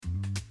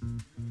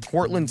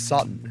Courtland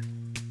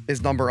Sutton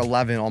is number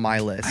 11 on my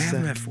list. I have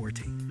him at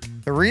 14.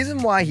 The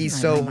reason why he's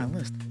so on my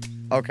list.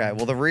 okay,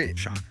 well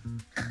Shock.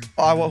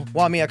 well,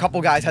 I mean, a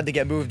couple guys had to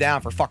get moved down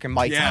for fucking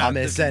Mike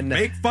Thomas and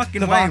make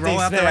fucking way, Devontae roll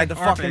out Smith the had red to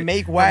carpet fucking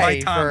make for way Mike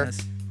for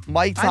Thomas.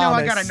 Mike I know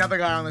Thomas. I got another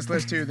guy on this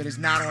list too that is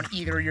not on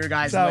either of your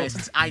guys' So-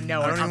 lists. I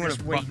know I it. don't I'm even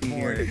just wanna waiting fucking for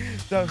hear it. it.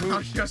 So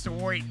I'm just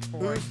waiting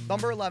for it. who's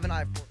number 11? I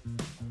have.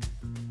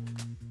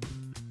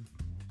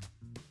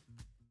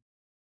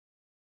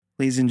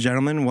 Ladies and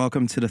gentlemen,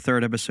 welcome to the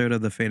third episode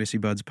of the Fantasy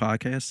Buds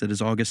podcast. It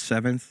is August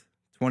 7th,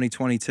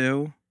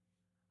 2022.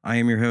 I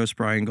am your host,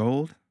 Brian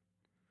Gold.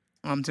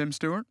 I'm Tim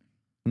Stewart.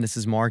 And this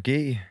is Mark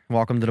E.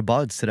 Welcome to the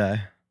Buds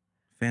today.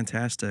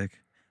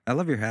 Fantastic. I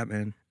love your hat,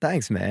 man.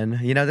 Thanks,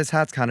 man. You know, this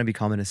hat's kind of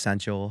become an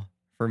essential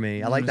for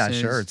me. I like that This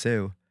is- shirt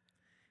too.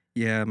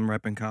 Yeah, I'm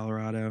repping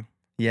Colorado.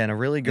 Yeah, in a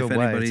really good if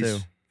way anybody's, too.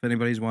 If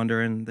anybody's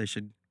wondering, they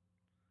should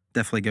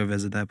definitely go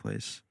visit that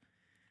place.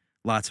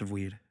 Lots of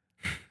weed.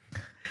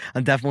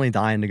 I'm definitely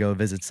dying to go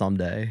visit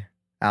someday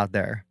out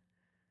there.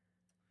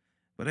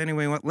 But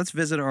anyway, let's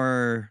visit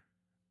our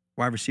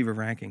wide receiver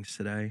rankings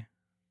today.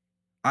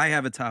 I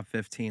have a top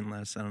 15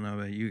 list. I don't know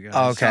about you guys.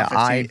 Okay, Top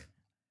 15.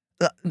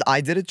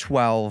 I did a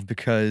 12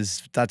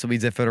 because that's what we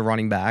did for the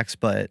running backs.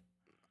 But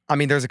I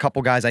mean, there's a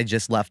couple guys I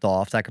just left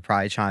off that I could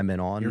probably chime in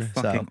on. You're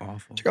fucking so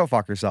awful. go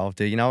fuck yourself,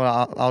 dude. You know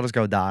what? I'll just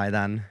go die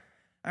then.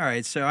 All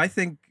right, so I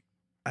think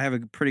I have a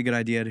pretty good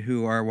idea to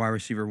who our wide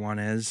receiver one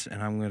is,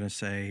 and I'm going to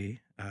say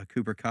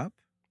Cooper Kupp.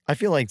 I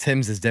feel like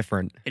Tim's is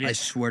different. It I is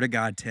swear to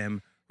God,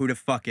 Tim, who the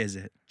fuck is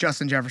it?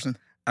 Justin Jefferson.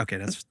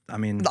 Okay, I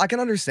mean, I can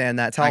understand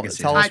that. I Tell, can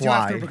see tell that. us I do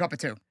have why. Cooper Kupp at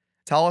 2.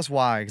 Tell us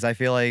why, because I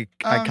feel like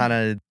I kind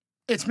of.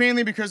 It's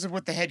mainly because of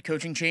with the head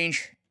coaching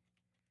change,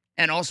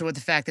 and also with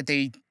the fact that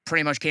they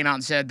pretty much came out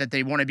and said that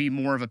they want to be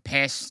more of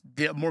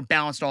a more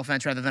balanced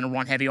offense rather than a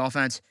run-heavy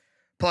offense.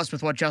 Plus,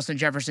 with what Justin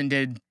Jefferson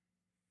did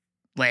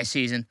last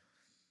season,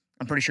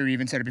 I'm pretty sure you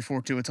even said it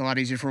before too. It's a lot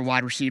easier for a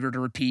wide receiver to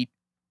repeat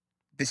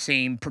the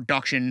same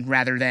production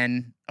rather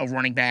than a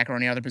running back or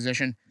any other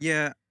position.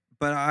 yeah,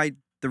 but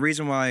the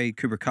reason why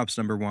Cooper Kupp's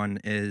number one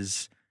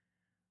is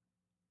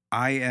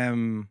I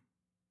am,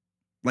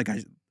 like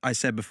I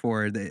said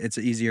before, it's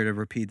easier to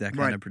repeat that kind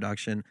Right. of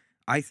production.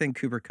 I think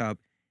Cooper Kupp,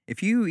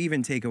 if you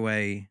even take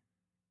away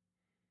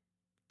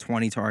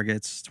 20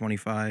 targets,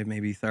 25,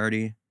 maybe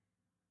 30,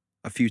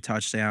 a few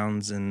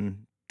touchdowns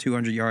and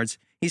 200 yards,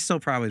 he's still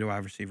probably the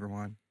wide receiver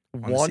one.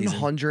 the season.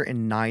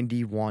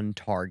 191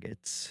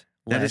 targets.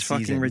 That is last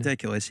fucking season.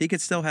 ridiculous. He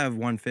could still have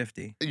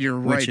 150. You're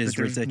right, Which is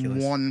but there's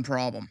ridiculous. one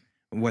problem.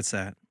 What's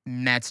that?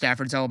 Matt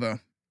Stafford's elbow.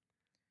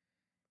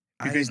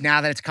 I- Because now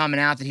that it's coming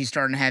out that he's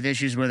starting to have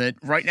issues with it.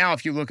 Right now,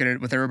 if you look at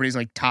it with everybody's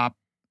like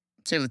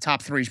say the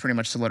top 3 is pretty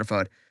much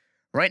solidified.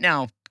 Right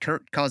now,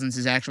 Kirk Cousins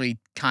is actually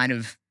kind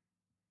of,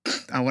 I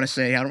don't want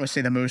to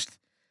say the most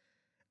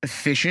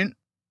efficient,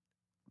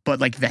 but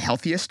like the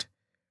healthiest.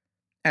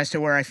 As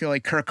to where I feel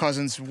like Kirk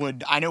Cousins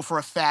would, I know for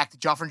a fact,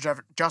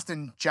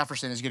 Justin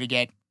Jefferson is going to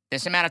get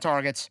this amount of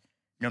targets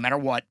no matter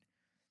what,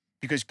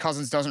 because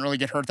Cousins doesn't really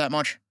get hurt that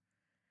much.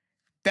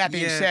 That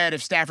being Yeah. said,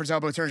 if Stafford's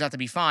elbow turns out to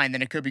be fine,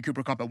 then it could be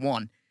Cooper Kupp at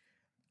 1.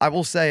 I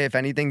will say, if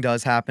anything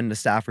does happen to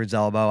Stafford's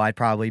elbow, I'd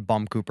probably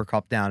bump Cooper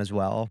Kupp down as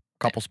well.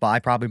 Couple spot,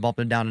 I'd probably bump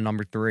him down to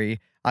number 3.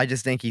 I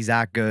just think he's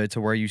that good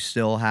to where you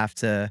still have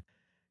to.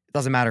 It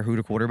doesn't matter who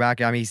the quarterback.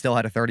 I mean, he still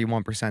had a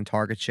 31%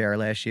 target share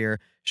last year.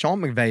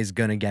 Sean McVay is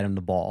gonna get him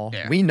the ball.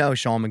 Yeah. We know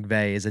Sean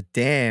McVay is a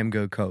damn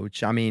good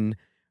coach. I mean,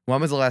 when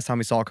was the last time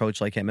we saw a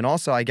coach like him? And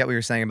also, I get what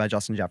you're saying about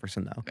Justin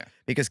Jefferson though, Yeah.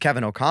 because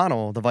Kevin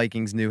O'Connell, the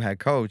Vikings' new head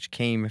coach,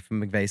 came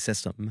from McVay's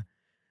system.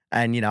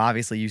 And, you know,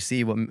 obviously you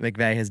see what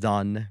McVay has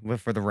done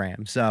for the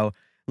Rams. So,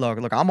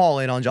 look, I'm all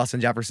in on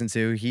Justin Jefferson,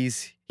 too.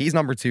 He's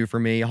number 2 for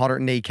me.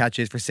 108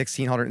 catches for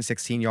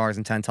 1,616 yards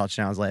and 10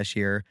 touchdowns last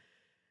year.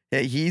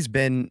 He's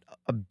been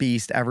a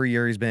beast every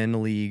year he's been in the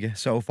league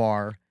so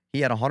far. He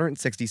had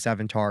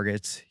 167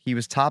 targets. He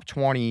was top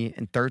 20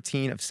 in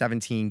 13 of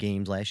 17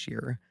 games last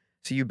year.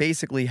 So you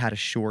basically had a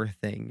sure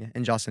thing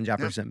in Justin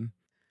Jefferson.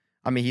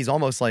 I mean, he's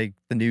almost like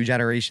the new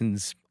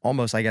generation's,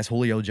 almost, I guess,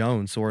 Julio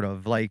Jones, sort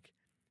of. Like,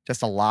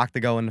 just a lock to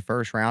go in the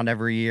first round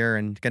every year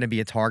and going to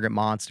be a target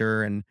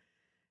monster. And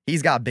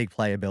he's got big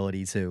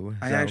playability, too.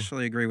 I So,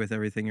 actually agree with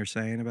everything you're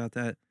saying about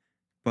that.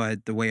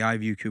 But the way I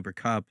view Cooper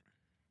Kupp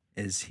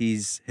is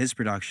his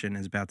production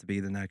is about to be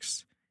the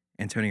next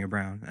Antonio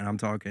Brown. And I'm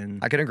talking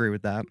I can agree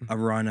with that. a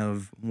run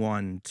of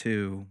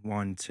 1-2,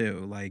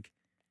 1-2. Like,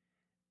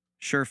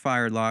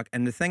 surefire lock.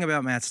 And the thing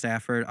about Matt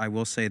Stafford, I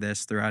will say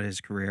this, throughout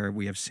his career,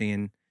 we have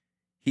seen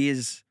he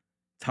is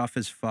tough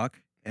as fuck.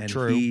 And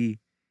True.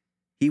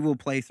 he will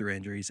play through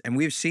injuries. And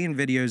we've seen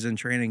videos in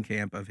training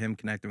camp of him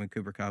connecting with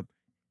Cooper Kupp.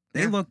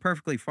 They Yeah. look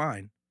perfectly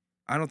fine.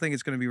 I don't think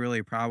it's going to be really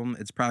a problem.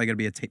 It's probably going to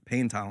be a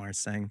pain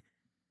tolerance thing.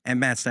 And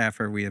Matt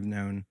Stafford, we have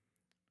known.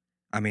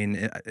 I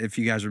mean, if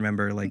you guys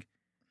remember, like,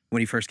 when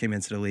he first came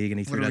into the league and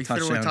he Literally threw that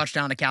threw touchdown. a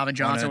touchdown to Calvin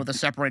Johnson with a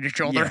separated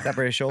shoulder. Yeah.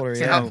 Separated shoulder,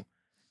 So- yeah. So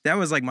that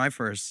was like my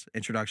first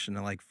introduction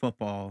to like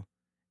football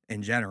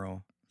in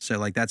general. So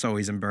like that's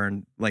always been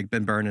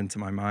burned into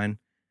my mind.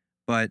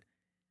 But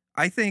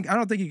I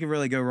don't think you can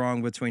really go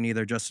wrong between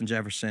either Justin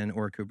Jefferson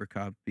or Cooper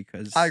Kupp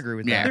because I agree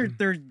with Yeah.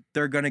 that.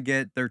 they're going to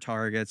get their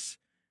targets.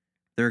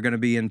 They're going to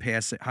be in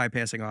high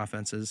passing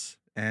offenses,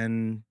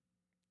 and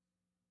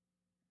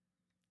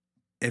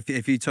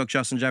if you took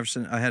Justin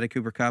Jefferson ahead of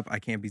Cooper Kupp, I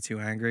can't be too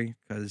angry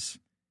because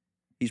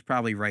he's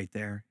probably right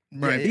there.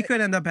 Right. He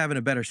could end up having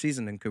a better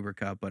season than Cooper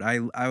Kupp, but I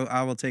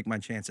will take my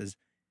chances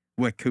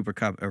with Cooper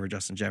Kupp over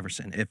Justin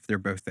Jefferson if they're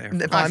both there.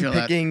 If I I'm feel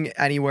that. picking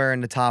anywhere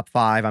in the top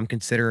 5, I'm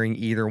considering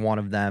either one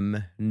of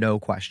them, no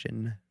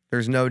question.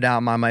 There's no doubt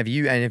in my mind.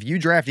 If you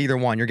draft either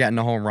one, you're getting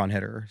a home run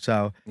hitter.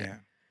 So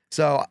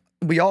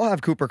we all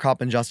have Cooper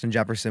Kupp and Justin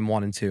Jefferson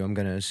 1 and 2, I'm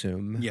going to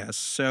assume. Yes.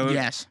 So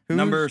Yes.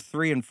 number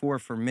 3 and 4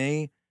 for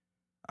me,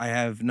 I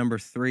have number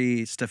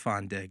 3,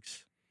 Stephon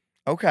Diggs.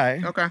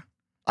 Okay. Okay.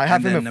 I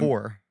have And him then at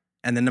 4.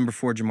 And then number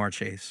 4, Jamar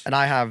Chase. And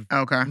I have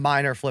Okay.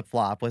 minor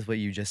flip-flop with what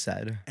you just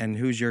said. And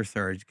who's your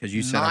third? Because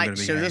you said I'm going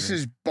to be So this angry.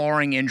 is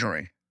barring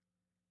injury.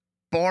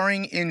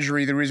 Barring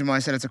injury, the reason why I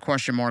said it's a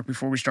question mark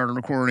before we started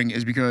recording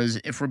is because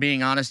if we're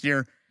being honest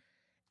here,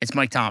 it's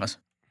Mike Thomas.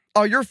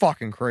 Oh, you're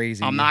fucking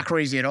crazy. I'm not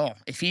crazy at all.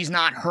 If he's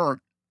not hurt,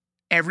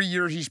 every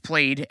year he's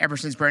played, ever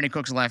since Brandon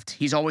Cooks left,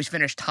 he's always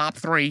finished top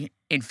 3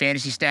 in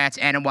fantasy stats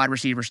and in wide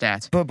receiver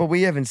stats. But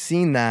we haven't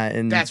seen that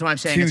in That's what I'm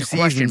saying. 2 It's a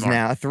question seasons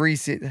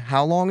mark. now.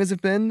 How long has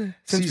it been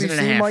since Season we've and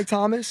a seen half. Mike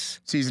Thomas?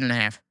 Season and a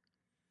half.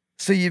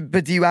 So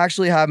do you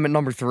actually have him at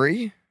number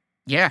 3?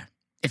 Yeah.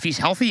 If he's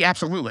healthy,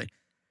 absolutely.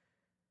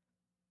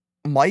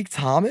 Mike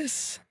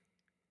Thomas?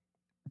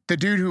 The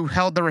dude who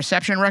held the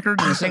reception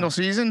record in a single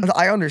season.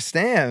 I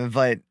understand,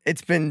 but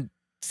it's been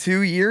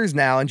 2 years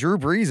now, and Drew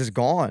Brees is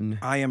gone.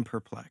 I am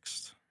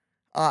perplexed.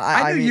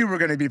 I knew mean, you were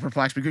going to be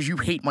perplexed because you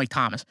hate Mike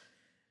Thomas.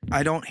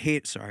 I don't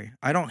hate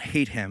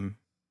him.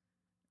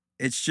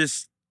 It's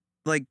just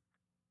like,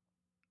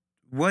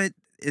 what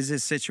is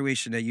his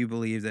situation that you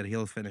believe that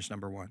he'll finish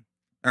number 1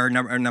 or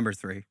number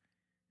 3?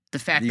 The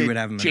fact You would that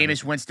have him at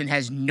Jameis Winston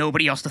has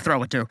nobody else to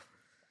throw it to.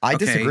 I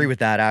Okay. disagree with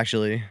that,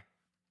 actually.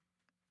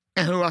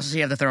 And who else does he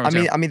have to throw it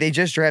to? I mean, they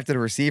just drafted a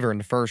receiver in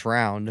the first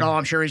round. Oh,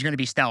 I'm sure he's going to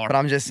be stellar. But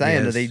I'm just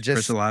saying that they Chris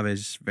just Olave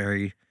is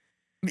very,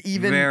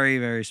 even. very,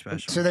 very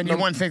special. So then you No-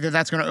 wouldn't think that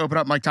that's going to open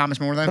up Mike Thomas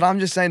more then? But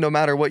I'm just saying, no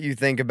matter what you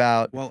think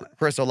about well,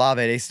 Chris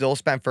Olave, they still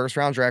spent first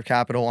round draft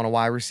capital on a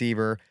wide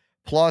receiver.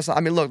 Plus,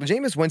 I mean, look,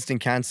 Jameis Winston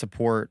can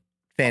support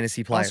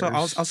fantasy players.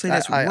 also, I'll say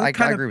this: I what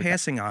kind agree of with that.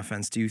 passing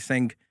offense do you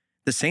think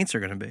the Saints are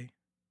going to be?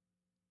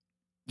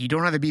 You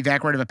don't have to be that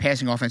great of a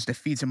passing offense to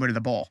feed somebody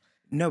the ball.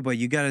 No, but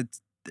you got to,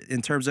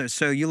 in terms of,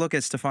 so you look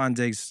at Stephon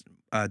Diggs'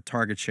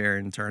 target share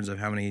in terms of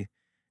how many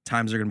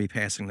times they're going to be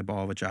passing the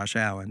ball with Josh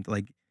Allen.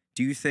 Like,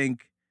 do you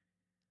think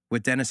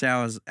with Dennis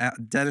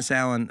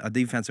Allen, a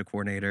defensive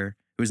coordinator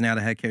who's now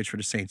the head coach for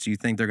the Saints, do you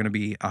think they're going to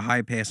be a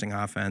high passing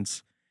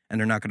offense and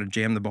they're not going to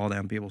jam the ball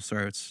down people's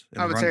throats? in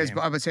I the would run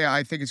say game?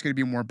 I think it's going to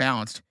be more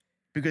balanced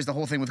because the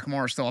whole thing with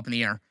Kamara is still up in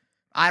the air.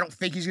 I don't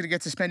think he's going to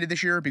get suspended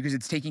this year because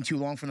it's taking too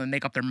long for them to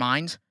make up their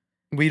minds.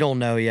 We don't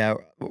know yet.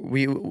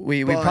 We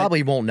But-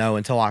 probably won't know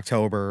until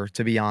October,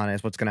 to be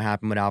honest, what's going to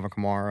happen with Alvin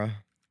Kamara.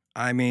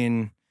 I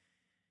mean,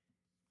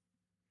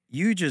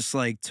 you just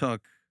like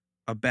took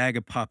a bag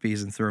of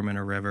puppies and threw them in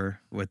a river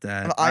with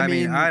that. I I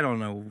mean, mean, I don't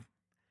know.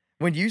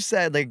 When you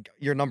said like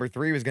your number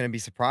 3 was going to be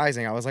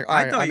surprising, I was like, all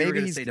I right, thought you were maybe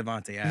going to he's say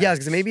Devontae Adams. yes,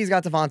 because maybe he's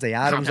got Devontae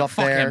Adams no, up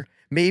fuck there. him.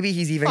 Maybe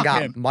he's even Fuck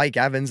got him. Mike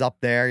Evans up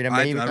there. You know,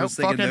 I maybe was Nope,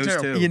 thinking fuck him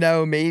those too. two. you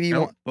know, maybe.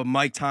 Nope. But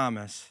Mike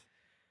Thomas,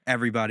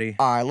 everybody.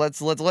 All right, let's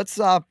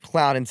stop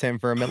clowning Tim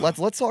for a minute.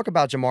 Let's talk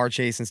about Jamar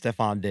Chase and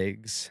Stephon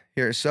Diggs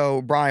here.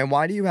 So, Brian,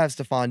 why do you have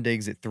Stephon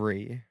Diggs at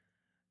 3?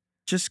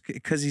 Just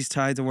because he's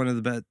tied to one of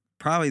the best,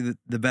 probably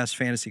the best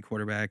fantasy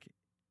quarterback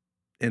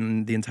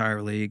in the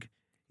entire league.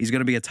 He's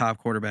going to be a top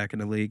quarterback in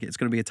the league. It's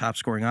going to be a top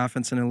scoring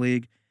offense in the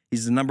league.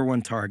 He's the number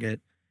 1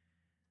 target.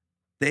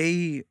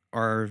 They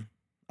are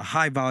a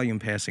high volume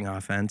passing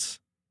offense.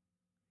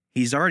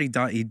 He's already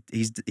done. He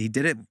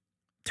did it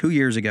 2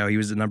 years ago. He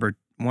was the number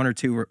 1 or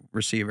 2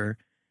 receiver,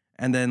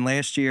 and then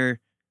last year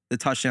the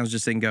touchdowns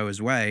just didn't go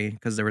his way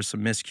because there was some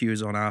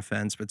miscues on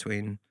offense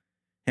between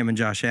him and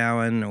Josh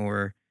Allen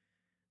or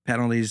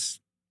penalties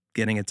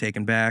getting it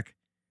taken back.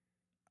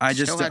 I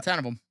just Still had 10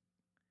 of them.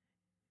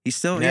 he's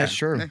still Yeah,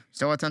 sure. Yeah,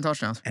 still had 10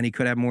 touchdowns. and he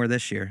could have more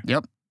this year.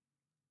 Yep.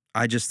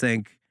 I just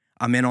think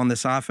I'm in on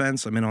this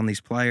offense. I'm in on these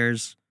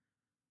players,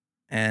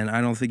 and I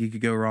don't think you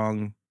could go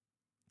wrong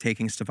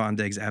taking Stephon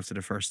Diggs after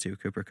the first 2,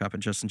 Cooper Kupp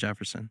and Justin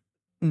Jefferson.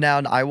 Now,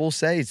 I will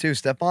say, too,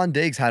 Stephon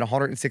Diggs had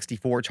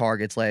 164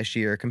 targets last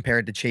year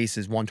compared to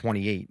Chase's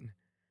 128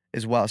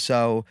 as well.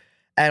 So,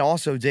 and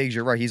also Diggs,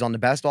 you're right, he's on the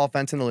best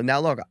offense in the league. Now,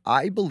 look,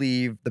 I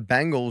believe the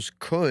Bengals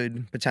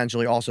could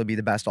potentially also be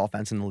the best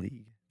offense in the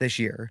league this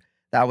year.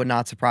 That would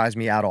not surprise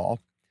me at all.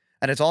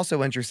 And it's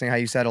also interesting how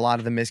you said a lot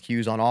of the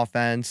miscues on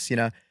offense. You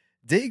know,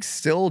 Diggs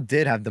still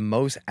did have the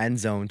most end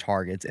zone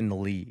targets in the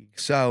league.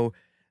 So,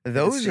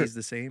 those are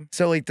the same.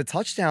 so like the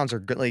touchdowns are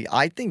good. Like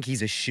I think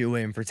he's a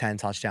shoe-in for 10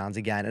 touchdowns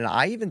again. And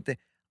I even think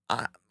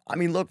I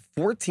mean, look,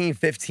 14,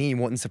 15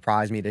 wouldn't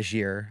surprise me this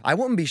year. I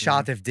wouldn't be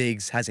shocked if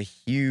Diggs has a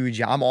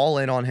huge I'm all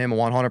in on him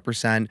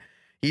 100%.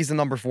 He's the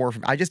number 4.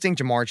 I just think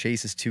Jamar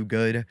Chase is too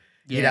good.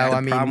 Yeah, You know, The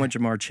I mean, problem with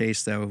Jamar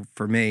Chase, though,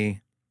 for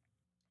me,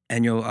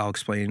 and I'll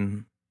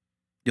explain,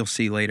 you'll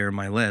see later in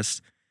my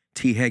list,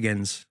 T.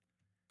 Higgins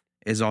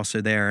is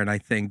also there, and I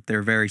think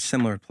they're very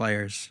similar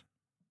players,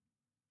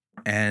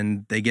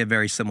 and they get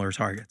very similar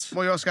targets.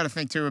 Well, you also got to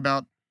think, too,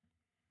 about,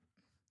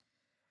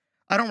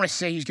 I don't want to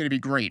say he's going to be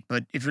great,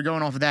 but if you're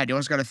going off of that, you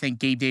also got to think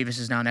Gabe Davis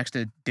is now next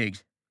to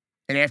Diggs.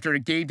 And after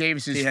Gabe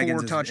Davis's T. 4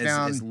 Higgins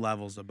touchdowns. is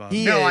levels above.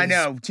 He No, I is.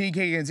 know. T.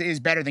 Higgins is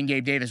better than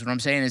Gabe Davis. What I'm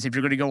saying is if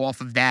you're going to go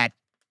off of that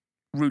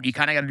route, you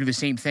kind of got to do the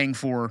same thing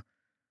for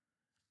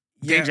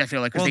Diggs, I feel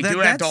like, because Well, they do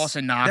have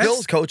Dawson Knox.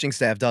 Bill's coaching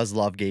staff does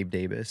love Gabe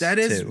Davis. That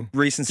is too.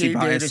 recency Gabe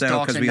bias, Davis, though,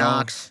 because Dawson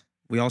Knox.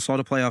 we all saw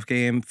the playoff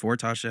game, 4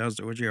 touchdowns,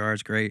 200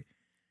 yards, great.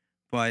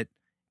 But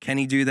can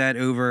he do that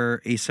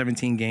over a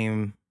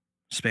 17-game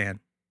span?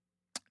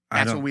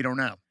 That's what we don't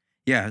know.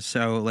 Yeah,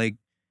 so, like,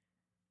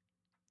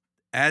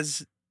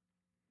 as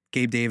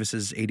Gabe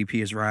Davis's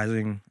ADP is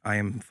rising, I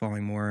am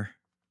falling more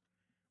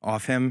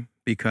off him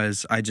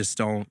because I just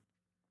don't.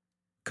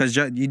 Because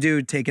you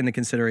do take into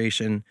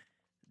consideration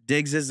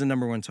Diggs is the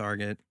number 1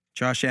 target.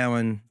 Josh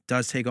Allen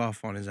does take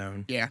off on his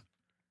own. Yeah.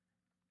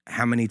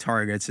 How many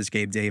targets is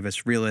Gabe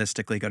Davis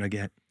realistically going to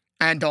get?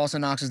 And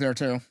Dawson Knox is there,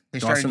 too. They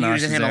Dawson started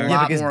Knox using is him a there. Yeah,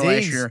 lot because more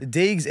last year.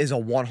 Diggs is a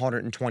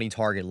 120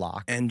 target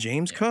lock. And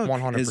James Cook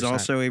 100%. is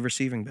also a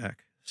receiving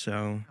back.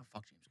 So Oh,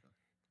 fuck James Cook.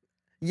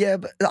 Yeah,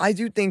 but I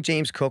do think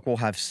James Cook will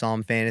have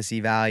some fantasy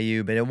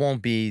value, but it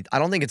won't be. I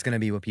don't think it's going to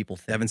be what people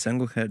think. Devin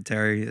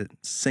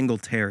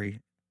Singletary.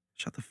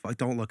 Shut the fuck.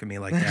 Don't look at me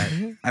like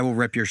that. I will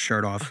rip your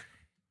shirt off.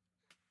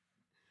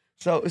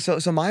 So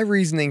my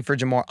reasoning for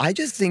Jamar, I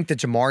just think that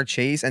Jamar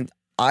Chase, and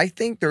I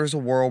think there's a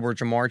world where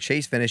Jamar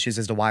Chase finishes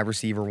as the wide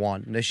receiver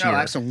 1 this Oh, year.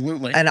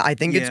 absolutely. And I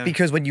think it's Yeah.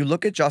 because when you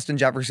look at Justin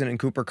Jefferson and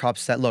Cooper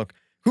Kupp's set, look,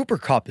 Cooper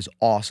Kupp is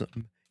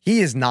awesome.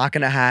 He is not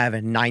going to have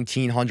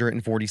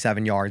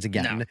 1,947 yards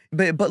again.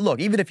 No. But look,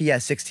 even if he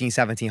has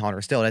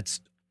 1,700, still,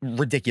 that's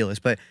ridiculous.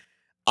 But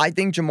I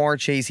think Jamar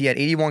Chase, he had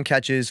 81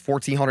 catches,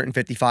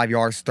 1,455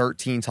 yards,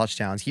 13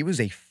 touchdowns. He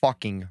was a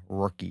fucking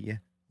rookie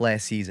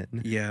last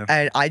season. Yeah.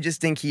 And I just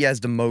think he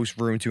has the most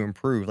room to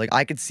improve. Like,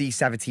 I could see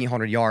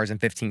 1,700 yards and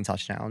 15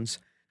 touchdowns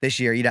this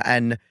year. You know,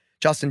 and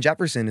Justin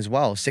Jefferson as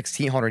well,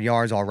 1,600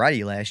 yards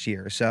already last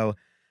year. So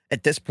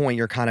at this point,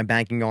 you're kind of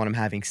banking on him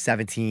having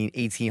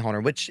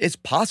 1,800, which is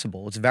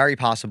possible. It's very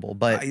possible.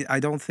 But I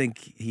don't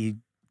think he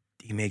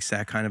makes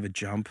that kind of a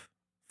jump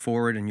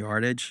forward in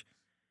yardage.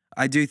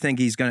 I do think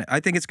I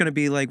think it's gonna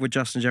be like what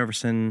Justin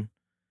Jefferson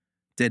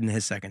did in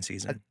his second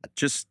season.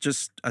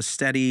 Just a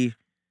steady,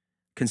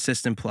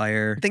 consistent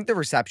player. I think the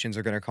receptions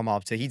are going to come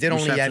up too. He did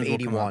only have Receptions will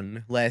come up.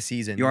 81 last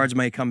season. Yards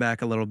might come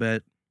back a little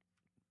bit,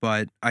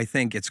 but I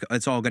think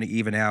it's all gonna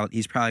even out.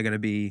 He's probably gonna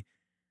be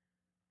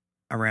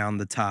around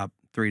the top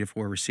 3 to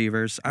 4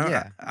 receivers.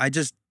 I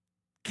just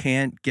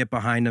can't get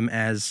behind him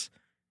as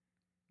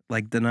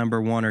like the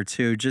number 1 or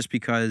 2 just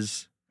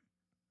because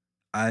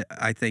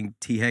I think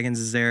T.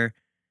 Higgins is there.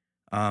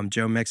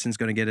 Joe Mixon's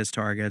going to get his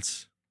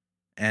targets.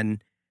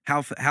 And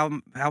how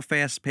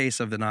fast pace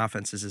of an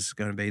offense is this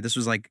going to be? This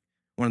was like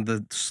one of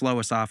the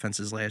slowest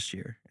offenses last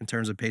year in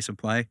terms of pace of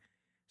play.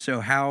 So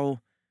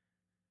how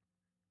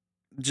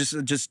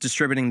just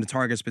distributing the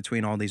targets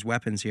between all these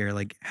weapons here,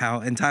 like how,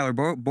 and Tyler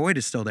Boyd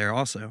is still there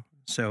also.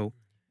 So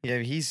Yeah,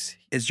 he's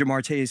is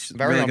Jamar Chase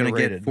very really going to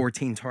get underrated.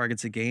 14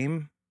 targets a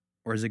game,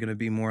 or is it going to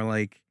be more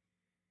like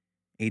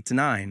 8 to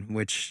 9?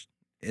 Which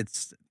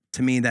it's,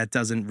 to me, that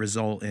doesn't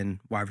result in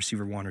wide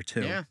receiver 1 or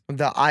 2. Yeah.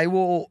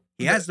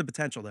 He has the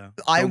potential though.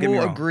 I Don't get me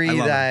will wrong. I agree love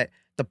him. that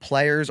the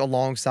players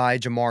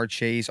alongside Jamar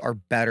Chase are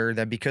better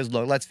than, because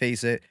look, let's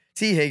face it,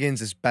 T.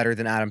 Higgins is better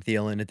than Adam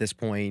Thielen at this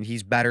point.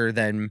 He's better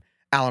than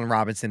Allen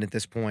Robinson at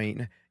this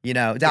point. You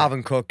know,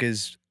 Dalvin Cook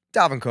is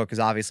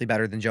obviously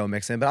better than Joe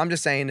Mixon, but I'm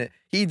just saying that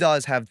he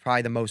does have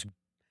probably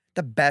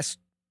the best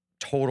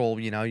total,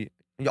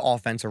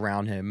 offense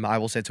around him. I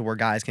will say, to where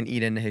guys can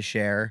eat into his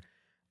share.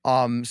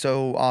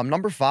 So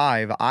number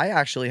 5, I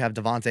actually have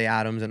Devontae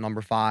Adams at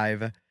number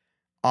 5.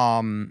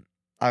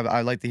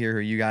 I'd like to hear who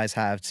you guys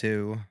have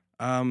too.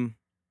 And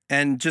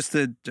just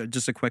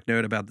a quick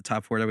note about the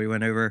top 4 that we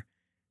went over.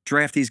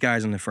 Draft these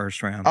guys in the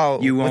first round.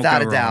 Oh, you won't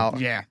without go a wrong. doubt.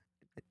 Yeah.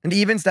 And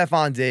even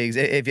Stephon Diggs,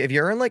 if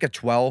you're in like a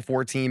 12,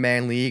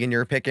 14-man league and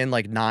you're picking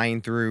like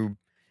 9 through,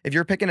 if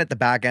you're picking at the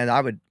back end, I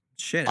would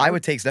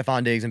take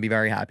Stephon Diggs and be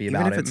very happy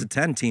about Even him. if it's a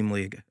 10-team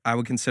league, I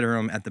would consider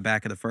him at the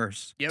back of the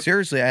first. Yep.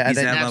 Seriously, and He's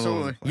then that level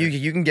of Absolutely. player.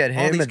 you can get All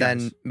him these and then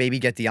guys. maybe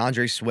get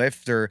DeAndre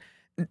Swift or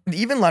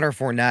even Leonard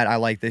Fournette. I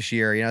like this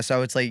year,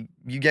 so it's like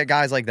you get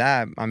guys like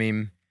that. I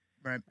mean,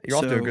 Right. you're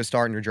off to a So- good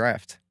start in your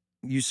draft.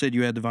 You said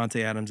you had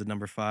Devontae Adams at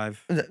number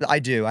 5. I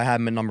do. I have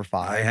him at number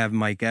 5. I have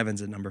Mike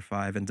Evans at number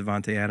 5 and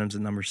Devontae Adams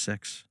at number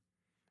 6.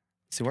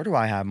 See, where do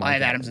I have Mike? I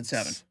have Adams at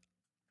 7.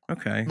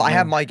 Okay. I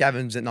have Mike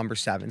Evans at number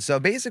 7. So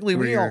basically,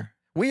 We're-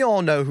 we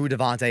all know who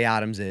Devontae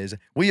Adams is.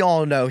 We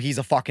all know he's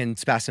a fucking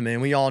specimen.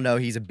 We all know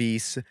he's a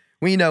beast.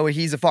 We know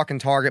he's a fucking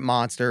target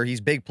monster. He's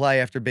big play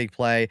after big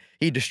play.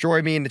 He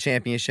destroyed me in the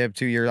championship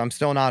 2 years. I'm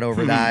still not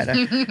over that.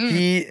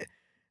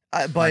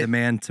 by But the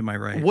man to my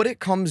right. what it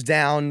comes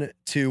down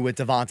to with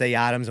Devontae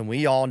Adams, and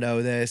we all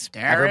know this.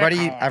 Derek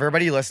Carr.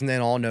 Everybody listening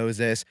all knows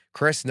this.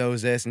 Chris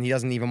knows this, and he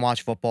doesn't even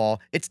watch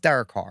football. It's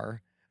Derek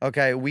Carr.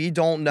 Okay, we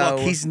don't know.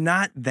 Look, he's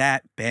not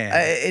that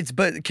bad.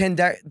 But can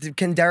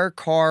Derek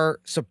Carr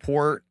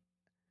support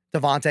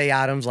Devontae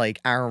Adams like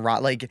Aaron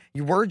Rodgers? Like,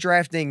 you were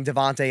drafting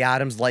Devontae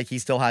Adams like he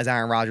still has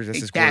Aaron Rodgers as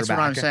his quarterback. That's what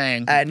I'm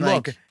saying. And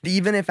Like, look,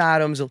 even if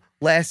Adams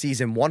last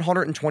season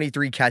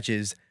 123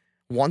 catches,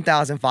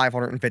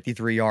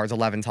 1,553 yards,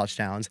 11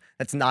 touchdowns.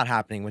 That's not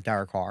happening with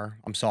Derek Carr.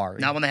 I'm sorry.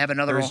 now when they have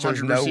another There's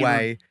 100 no receiver,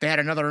 way. they had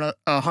another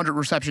 100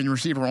 reception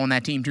receiver on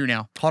that team too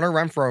now. Hunter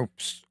Renfro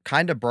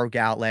kind of broke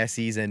out last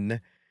season.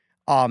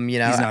 He's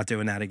not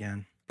doing that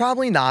again.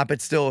 Probably not,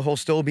 but still, he'll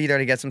still be there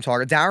to get some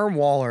targets. Darren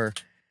Waller,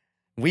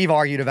 we've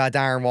argued about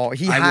Darren Waller.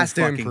 He has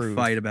to improve.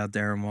 Fight about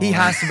Darren Waller. He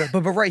has to,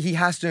 but right, he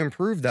has to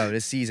improve though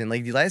this season.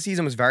 Like the last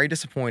season was very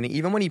disappointing,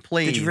 even when he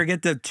played. Did you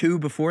forget the 2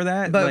 before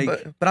that?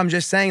 But I'm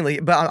just saying,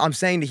 I'm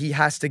saying that he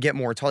has to get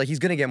more targets. He's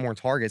going to get more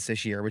targets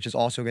this year, which is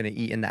also going to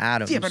eat into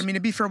Adams. Yeah, but I mean,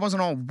 to be fair, it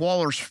wasn't all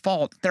Waller's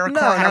fault. Derek No,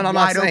 Carr had no, it I'm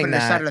not wide open saying and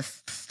that. decided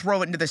to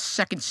throw it into the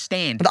second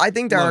stand. But I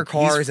think Derek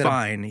Carr he's is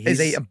fine.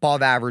 is a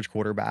above average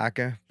quarterback,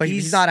 but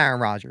he's he's- not Aaron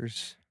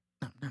Rodgers.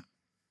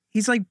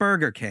 He's like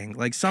Burger King.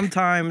 Like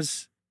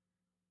sometimes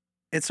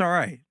it's all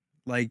right.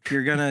 Like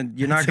you're not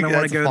That's gonna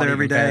want a to go funny there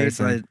every day,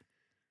 comparison.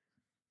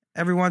 but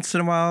every once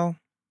in a while,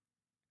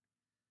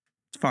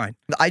 it's fine.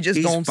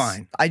 He's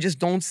fine. I just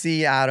don't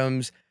see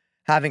Adams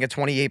having a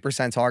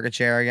 28% target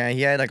share again.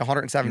 He had like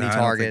 170 No, I don't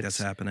think targets that's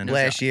happening.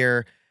 last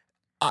year.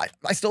 I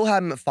still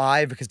have him at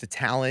 5 because the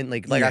talent,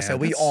 like I Yeah, said,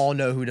 we that's- all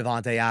know who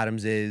Devontae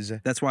Adams is.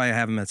 That's why I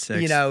have him at 6.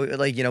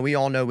 We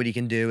all know what he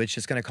can do. It's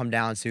just going to come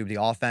down to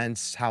the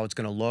offense, how it's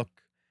going to look.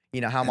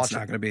 How it's much.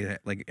 not going to be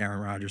like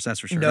Aaron Rodgers. That's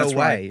for sure. No That's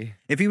why way.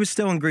 if he was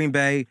still in Green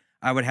Bay,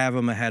 I would have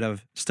him ahead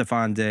of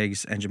Stephon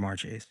Diggs and Jamar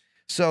Chase,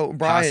 So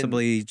Brian,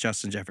 possibly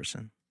Justin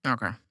Jefferson.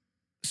 Okay.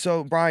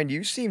 So Brian,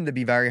 you seem to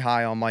be very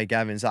high on Mike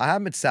Evans. I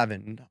have him at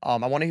 7. I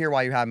want to hear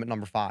why you have him at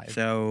number 5.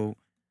 So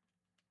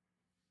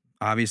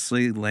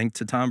obviously linked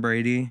to Tom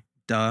Brady,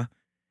 duh,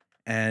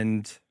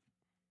 and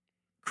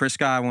Chris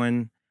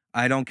Godwin.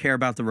 I don't care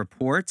about the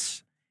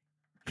reports.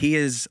 He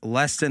is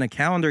less than a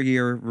calendar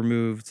year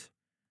removed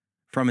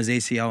from his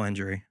ACL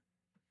injury.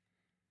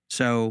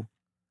 So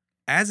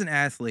as an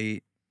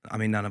athlete, I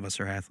mean, none of us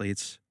are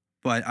athletes,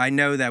 but I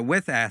know that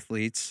with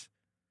athletes,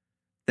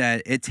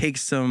 that it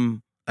takes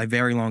them a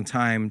very long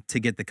time to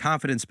get the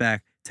confidence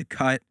back, to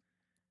cut,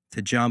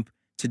 to jump,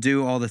 to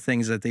do all the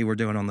things that they were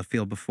doing on the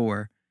field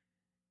before.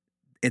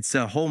 It's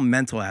a whole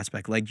mental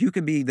aspect. Like you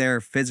could be there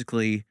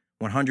physically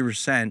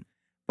 100%,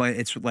 but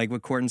it's like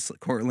with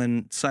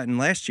Cortland Sutton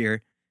last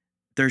year,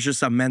 there's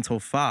just a mental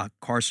fog.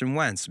 Carson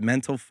Wentz,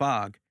 mental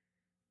fog.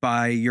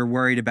 By you're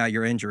worried about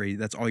your injury.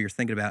 That's all you're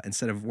thinking about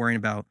instead of worrying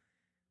about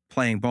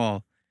playing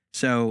ball.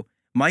 So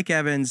Mike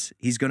Evans,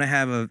 he's going to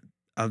have a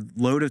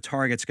load of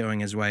targets going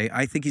his way.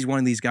 I think he's one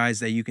of these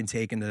guys that you can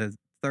take in the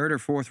 3rd or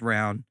 4th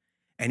round,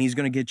 and he's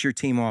going to get your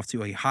team off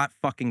to a hot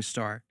fucking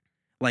start.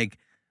 Like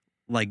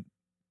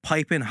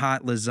piping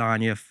hot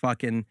lasagna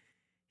fucking.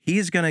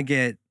 He's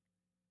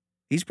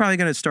probably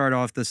going to start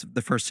off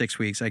the first 6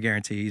 weeks. I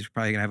guarantee he's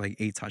probably going to have like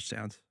 8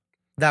 touchdowns.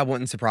 That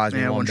wouldn't surprise me.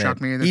 Yeah, it one wouldn't bit.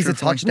 shock me either, He's a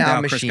truthfully.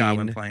 touchdown Without Chris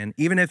Godwin machine. playing.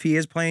 Even if he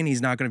is playing,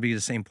 he's not going to be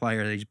the same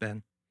player that he's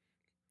been.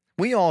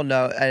 We all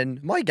know,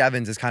 and Mike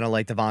Evans is kind of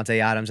like Devontae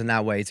Adams in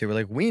that way too. We're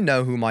like, we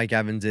know who Mike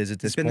Evans is at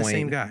this He's been point. the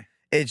same guy.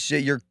 It's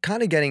you're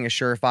kind of getting a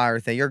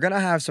surefire thing. You're gonna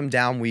have some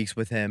down weeks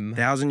with him.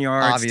 1,000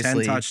 yards,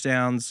 Obviously. 10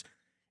 touchdowns,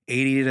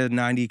 80 to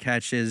 90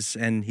 catches,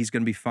 and he's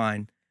going to be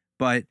fine.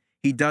 But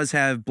he does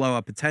have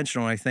blow-up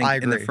potential, and I think I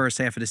in the agree. first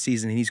half of the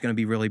season, he's going to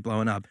be really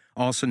blowing up.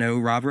 Also, no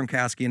Rob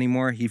Gronkowski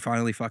anymore. He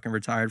finally fucking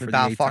retired for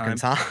About the 8th fucking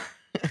time.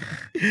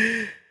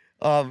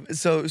 time.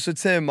 So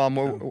Tim,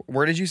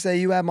 where did you say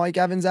you had Mike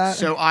Evans at?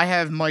 So I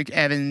have Mike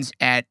Evans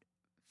at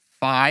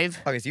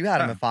 5. okay, so you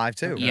had him Oh, at 5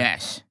 too. okay.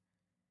 Yes.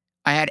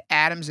 I had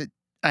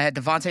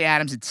Devontae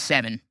Adams at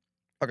 7.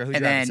 Okay, who's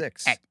And you have then at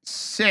 6? at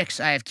 6,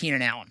 I have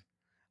Keenan Allen.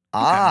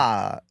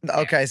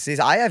 Okay. See,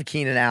 so I have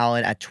Keenan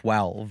Allen at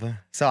 12.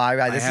 So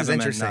this have is him at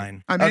interesting.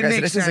 9. I mean, it Okay, so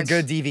makes this is a sense.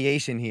 good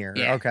deviation here.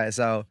 Yeah. Okay,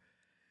 so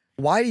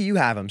why do you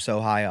have him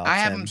so high up? I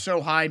have Tim? him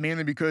so high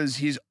mainly because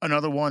he's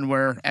another one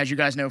where, as you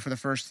guys know, for the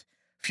first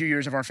few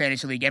years of our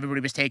fantasy league,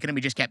 everybody was taking him.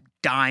 He just kept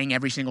dying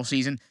every single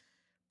season.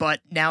 But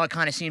now it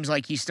kind of seems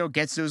like he still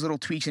gets those little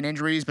tweaks and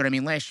injuries. But I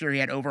mean, last year he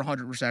had over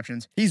 100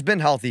 receptions. He's been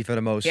healthy for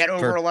the most. He had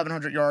over for-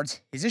 1,100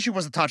 yards. His issue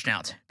was the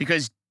touchdowns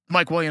because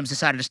Mike Williams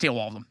decided to steal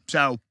all of them.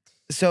 So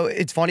So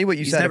it's funny what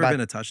you He's said never about.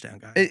 been a touchdown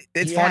guy.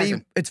 It's He funny.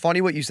 hasn't. It's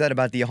funny what you said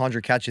about the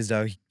 100 catches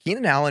though.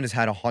 Keenan Allen has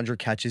had 100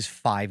 catches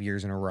 5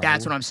 years in a row.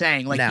 that's what I'm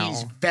saying. Like, Now.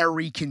 he's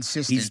very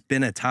consistent. He's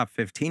been a top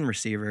 15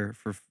 receiver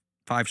for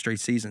 5 straight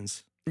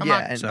seasons. I'm Yeah,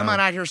 not, and so- I'm not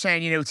out here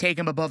saying, take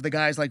him above the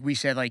guys like we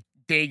said, like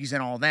Diggs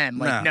and all them.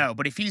 Like, No. no.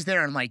 But if he's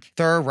there and like,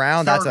 third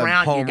round, that's Third a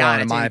round, you home gotta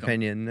run in my take him.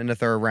 opinion. In the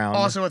third round,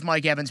 also with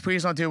Mike Evans,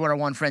 please don't do what our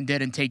one friend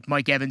did and take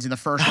Mike Evans in the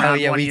first Oh,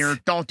 round yeah, one we- year.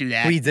 Don't do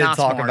that. we did Not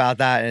talk smart. about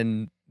that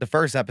in the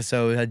first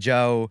episode.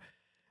 Joe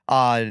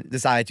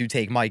decided to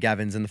take Mike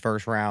Evans in the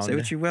first round. Say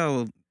what you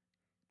will.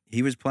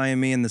 He was playing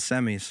me in the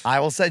semis. I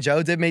will say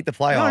Joe did make the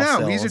playoffs. No,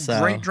 still, he's a so.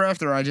 great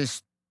drafter.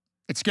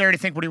 It's scary to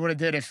think what he would have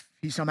did if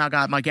he somehow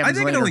got Mike Evans I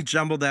think later. it only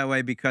jumbled that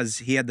way because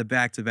he had the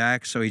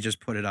back-to-back, so he just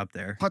put it up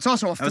there. Well, it's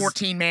also a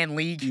 14-man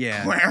league.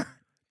 Yeah. Where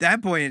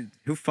That point,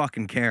 who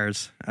fucking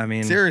cares? I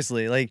mean,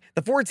 Seriously, like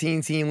the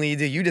 14-team lead,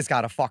 dude, you just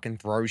gotta fucking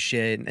throw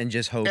shit and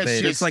just hope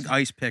it's like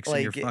ice picks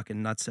in your like, fucking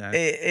nutsack.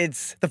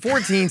 It's the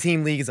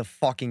 14-team league is a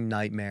fucking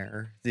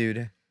nightmare,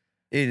 dude.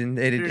 It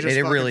you're just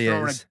really fucking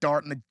throwing is. a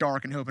dart in the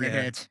dark and hoping it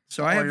hits.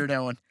 So That's all you're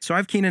doing. So I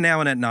have Keenan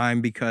Allen at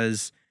 9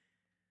 because,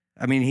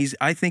 I mean,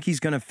 I think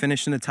he's going to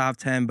finish in the top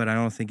 10, but I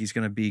don't think he's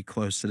going to be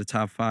close to the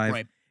top 5.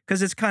 Right.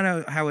 Because it's kind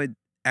of how it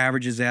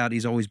averages out.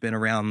 He's always been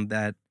around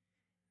that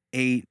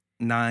 8,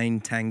 9,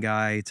 10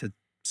 guy to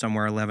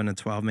somewhere 11 and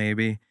 12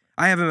 maybe.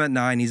 I have him at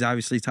 9. He's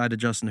obviously tied to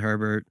Justin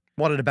Herbert.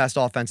 One of the best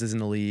offenses in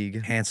the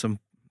league. Handsome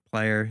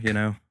player, you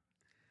know.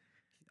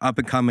 Up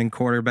and coming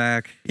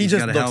quarterback. He He's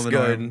just got a looks hell of an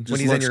good arm. Just when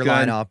he's in looks your good.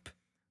 lineup.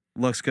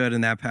 Looks good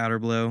in that powder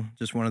blue.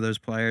 Just one of those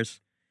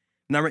players.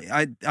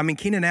 I mean,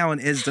 Keenan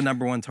Allen is the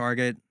number 1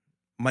 target.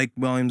 Mike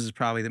Williams is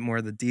probably more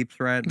of the deep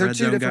threat. They're red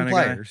two zone different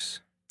kinda guy. players.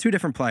 2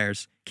 different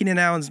players. Keenan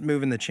Allen's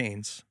moving the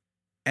chains.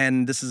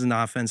 And this is an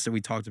offense that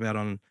we talked about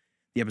on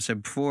the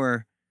episode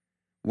before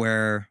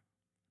where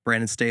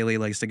Brandon Staley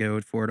likes to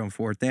go for it on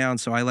 4th down.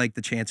 So I like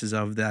the chances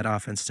of that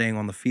offense staying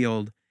on the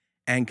field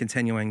and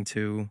continuing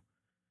to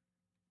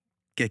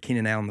get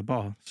Keenan Allen the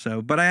ball.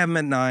 So, but I have him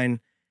at 9,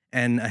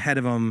 and ahead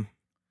of him,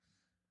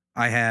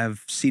 I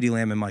have CeeDee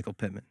Lamb and Michael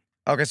Pittman.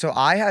 Okay, so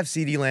I have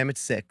CeeDee Lamb at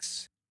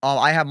 6.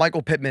 I have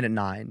Michael Pittman at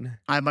 9.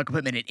 I have Michael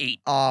Pittman at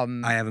 8.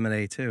 I have him at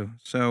 8 too.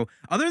 So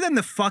other than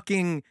the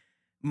fucking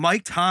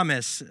Mike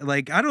Thomas,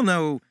 like, I don't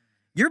know,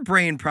 your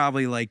brain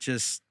probably like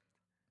just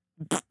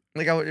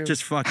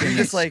fucking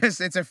just like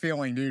it's a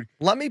feeling, dude.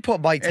 let me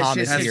put Mike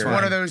Thomas It's here.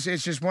 one of those.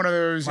 It's just one of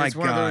those. My It's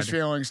one of those God.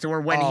 feelings to where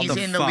when Oh, he's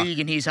the in the fuck. league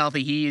and he's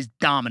healthy, he is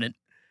dominant.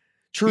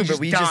 True, He but just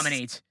we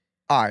dominates. just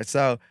all right.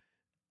 So,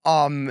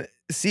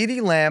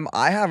 CeeDee Lamb,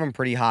 I have him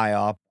pretty high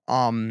up.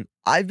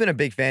 I've been a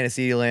big fan of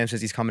CeeDee Lamb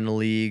since he's come in the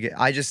league.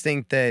 I just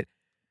think that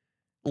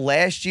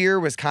last year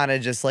was kind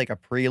of just like a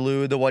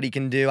prelude to what he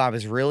can do. I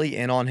was really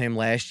in on him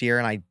last year,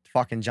 and I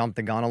fucking jumped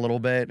the gun a little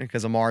bit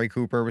because Amari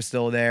Cooper was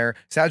still there.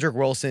 Cedric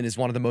Wilson is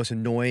one of the most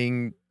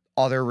annoying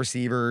other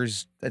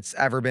receivers that's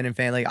ever been in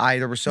fan league.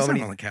 There were so He's many.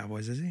 not on the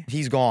Cowboys, is he?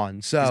 He's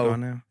gone. So He's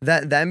gone now.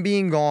 that them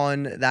being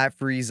gone, that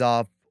frees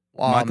up.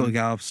 Michael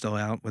Gallup's still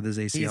out with his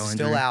ACL He's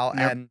injury. still out,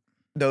 Yep. and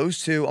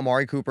those two,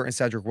 Amari Cooper and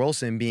Cedric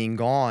Wilson, being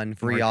gone,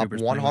 free Amari up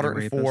Cooper's playing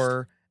with a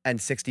 104 and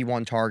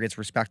 61 targets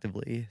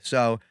respectively.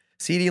 So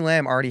CeeDee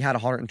Lamb already had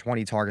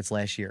 120 targets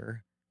last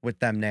year with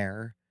them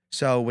there.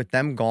 So with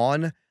them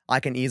gone, I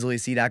can easily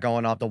see that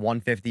going up to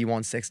 150,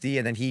 160,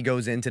 and then he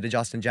goes into the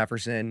Justin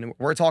Jefferson.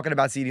 We're talking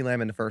about CeeDee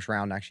Lamb in the first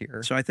round next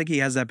year. So I think he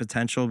has that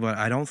potential, but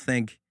I don't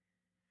think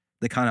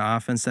the kind of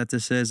offense that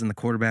this is and the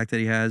quarterback that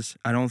he has,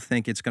 I don't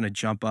think it's going to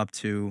jump up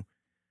to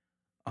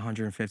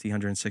 150,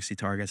 160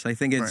 targets. I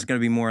think it's Right. going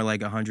to be more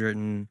like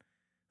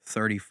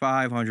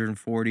 135,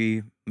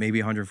 140, maybe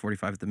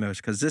 145 at the most,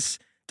 because this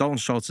Dalton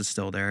Schultz is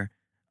still there.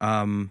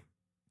 Jalen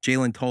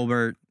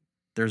Tolbert,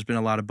 there's been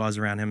a lot of buzz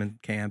around him in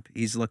camp.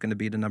 He's looking to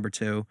be the number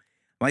 2.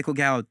 Michael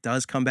Gallup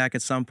does come back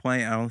at some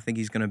point. I don't think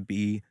he's going to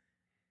be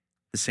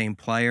the same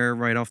player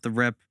right off the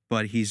rip,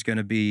 but he's going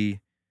to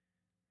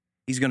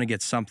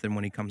get something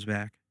when he comes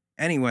back.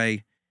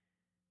 Anyway,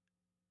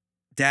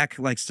 Dak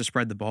likes to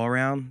spread the ball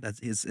around.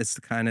 It's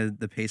the kind of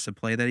the pace of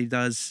play that he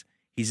does.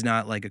 He's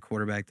not like a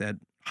quarterback that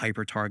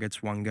hyper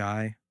targets one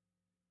guy.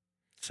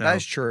 So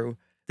That's true.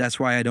 that's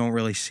why I don't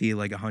really see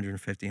like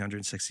 150,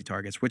 160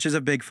 targets, which is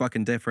a big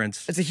fucking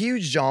difference. It's a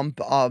huge jump.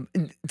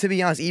 To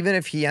be honest, even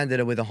if he ended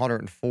it with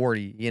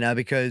 140,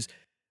 because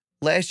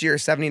last year,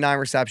 79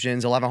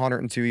 receptions,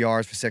 1,102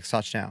 yards for 6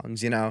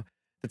 touchdowns.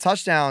 The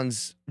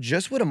touchdowns,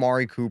 just with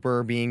Amari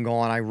Cooper being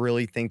gone, I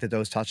really think that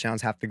those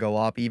touchdowns have to go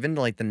up, even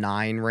to like the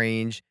 9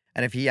 range.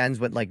 And if he ends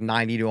with like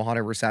 90 to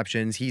 100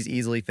 receptions, he's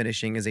easily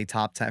finishing as a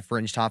top 10,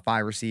 fringe top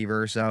 5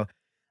 receiver. So,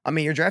 I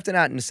mean, you're drafting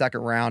out in the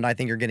second round. I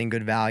think you're getting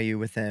good value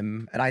with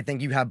him. And I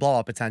think you have blow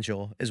up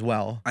potential as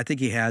well. I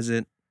think he has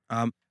it.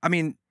 I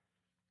mean,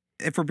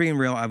 if we're being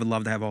real, I would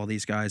love to have all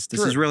these guys. This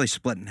True. is really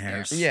splitting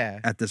hairs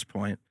Yeah. at this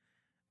point.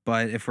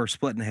 But if we're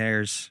splitting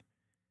hairs,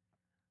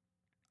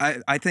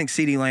 I think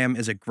CeeDee Lamb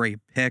is a great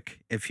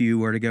pick if you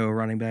were to go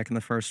running back in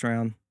the first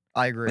round.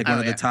 I agree. Like one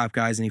of the top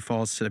guys, and he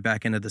falls to the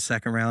back end of the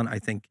second round. I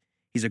think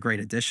he's a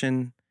great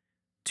addition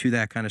to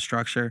that kind of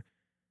structure.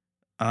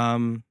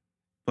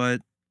 But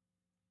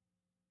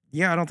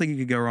yeah, I don't think you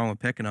could go wrong with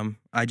picking him.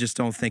 I just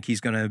don't think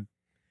he's going to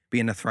be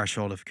in the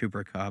threshold of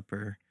Cooper Kupp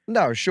or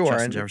No, sure.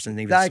 Justin And Jefferson.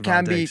 Even that Stephon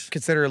can be Diggs.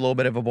 considered a little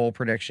bit of a bold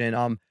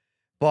prediction.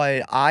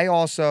 But I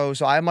also,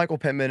 so I have Michael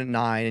Pittman at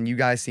 9, and you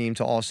guys seem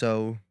to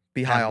also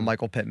be high on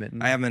Michael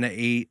Pittman. I have him at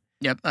 8.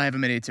 Yep, I have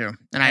him at 8 too,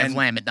 and I have And-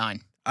 Lamb at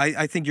 9.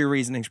 I think your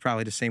reasoning's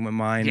probably the same with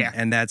mine. Yeah.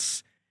 And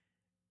that's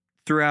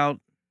throughout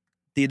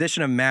the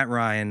addition of Matt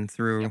Ryan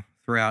through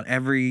throughout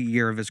every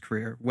year of his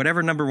career.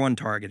 Whatever number one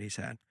target he's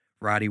had.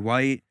 Roddy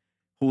White,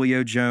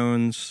 Julio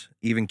Jones,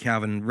 even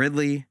Calvin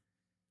Ridley.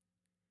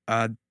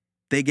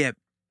 They get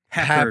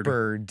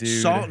peppered,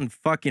 dude. salt and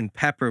fucking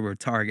pepper with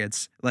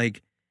targets.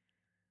 Like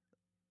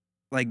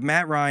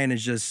Matt Ryan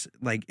is just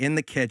like in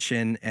the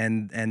kitchen,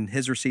 and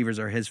his receivers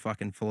are his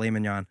fucking filet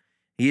mignon.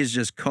 He is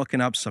just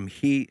cooking up some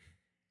heat.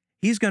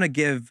 He's gonna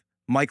give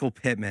Michael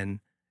Pittman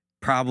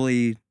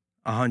probably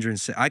 100.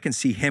 I can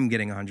see him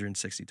getting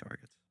 160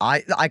 targets.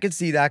 I could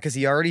see that because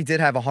he already did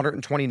have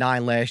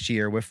 129 last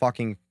year with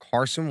fucking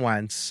Carson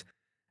Wentz.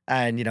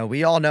 And,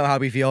 we all know how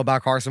we feel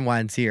about Carson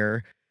Wentz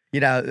here.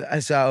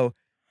 So.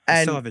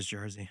 I still have his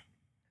jersey.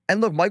 And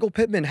look, Michael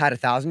Pittman had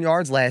 1,000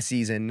 yards last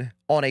season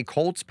on a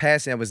Colts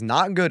passing that was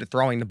not good at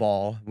throwing the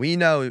ball. We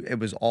know it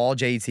was all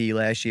JT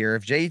last year.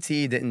 If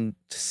JT didn't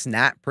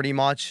snap pretty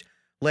much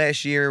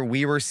last year,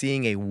 we were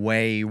seeing a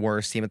way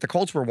worse team. If the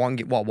Colts were one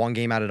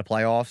game out of the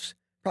playoffs,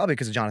 probably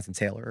because of Jonathan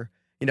Taylor.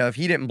 If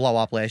he didn't blow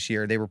up last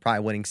year, they were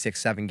probably winning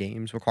 6-7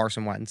 games with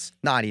Carson Wentz.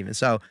 Not even.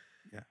 So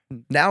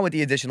now with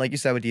the addition, like you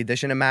said, with the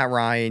addition of Matt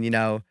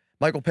Ryan,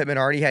 Michael Pittman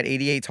already had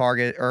 88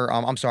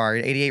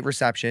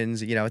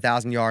 receptions,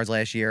 1,000 yards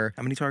last year.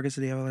 How many targets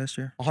did he have last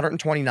year?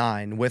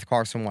 129 with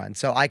Carson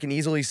Wentz. So I can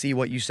easily see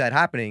what you said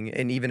happening,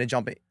 and even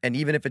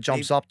if it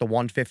jumps up to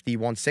 150,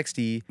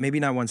 160. Maybe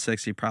not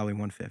 160, probably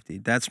 150.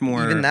 That's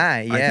more. Even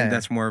that, yeah. I think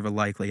that's more of a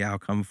likely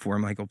outcome for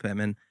Michael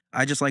Pittman.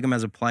 I just like him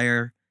as a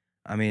player.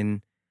 I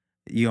mean,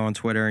 you go on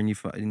Twitter and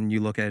you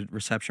look at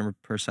reception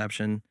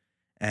perception,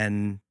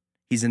 and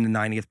he's in the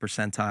 90th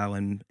percentile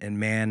in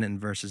man and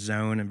versus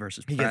zone and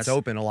versus press. He gets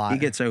open a lot. He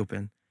gets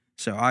open.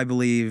 So I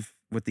believe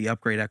with the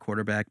upgrade at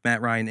quarterback,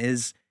 Matt Ryan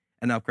is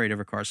an upgrade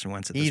over Carson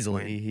Wentz at this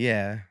point. Easily,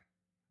 yeah.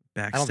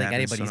 I don't think Backstabbing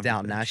anybody's son of a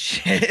doubting that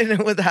bitch.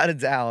 shit, without a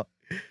doubt.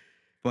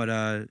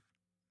 But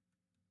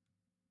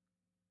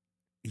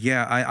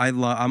yeah,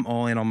 I'm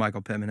all in on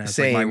Michael Pittman as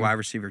like my Same. wide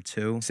receiver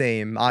too.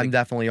 Same. I'm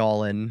definitely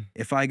all in.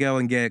 If I go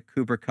and get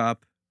Cooper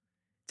Kupp,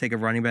 take a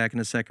running back in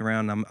the second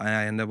round,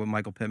 I end up with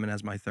Michael Pittman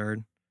as my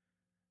third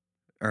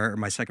or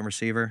my second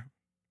receiver.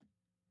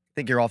 I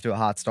think you're off to a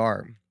hot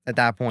start at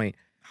that point.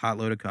 Hot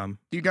load to come.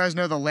 Do you guys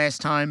know the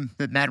last time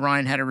that Matt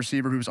Ryan had a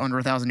receiver who was under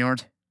 1,000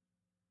 yards?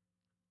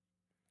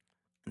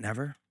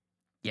 Never.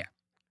 It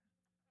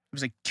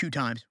was like 2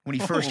 times when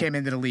he first came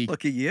into the league.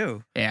 Look at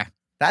you. Yeah.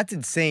 That's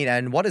insane.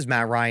 And what is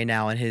Matt Ryan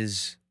now in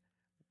his...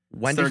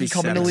 When did he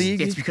come in the 37.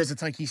 league? It's because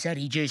it's like he said,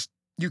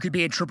 you could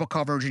be in triple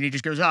coverage and he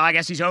just goes, I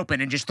guess he's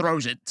open and just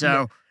throws it.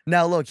 So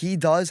Now, look, he's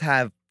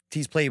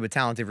played with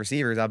talented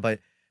receivers, but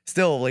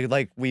still,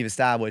 like we've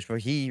established, but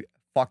he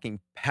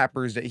fucking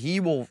peppers it. He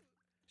will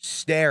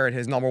stare at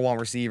his number one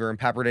receiver and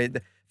peppered it.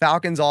 The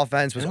Falcons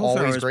offense was And he'll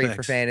throw always his great for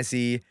picks.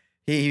 fantasy.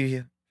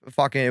 It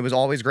was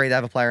always great to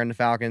have a player in the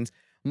Falcons.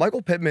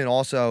 Michael Pittman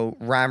also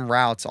ran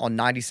routes on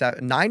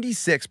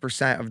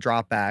 96% of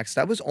dropbacks.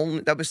 That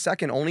was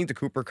second only to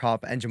Cooper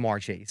Kupp and Jamar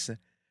Chase.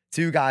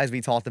 2 guys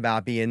we talked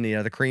about being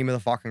the cream of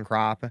the fucking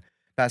crop,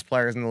 best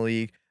players in the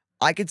league.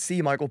 I could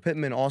see Michael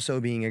Pittman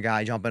also being a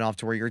guy jumping off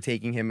to where you're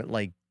taking him at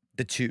like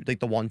the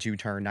 1-2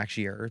 turn next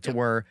year to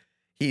where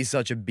he's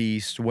such a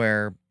beast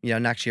where,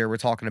 next year we're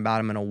talking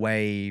about him in a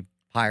way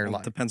higher Well,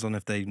 level. it depends on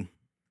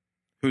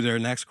who their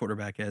next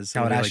quarterback is. Oh,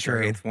 It'll be that's like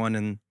their true. 8th one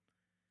in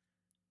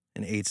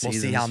 8 We'll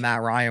seasons. see how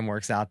Matt Ryan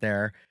works out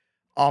there.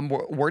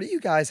 Where do you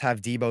guys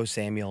have Debo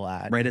Samuel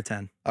at? Right at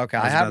 10. Okay,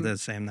 I I was have about to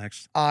say him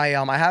next. I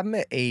have him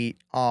at 8.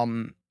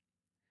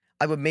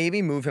 I would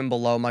maybe move him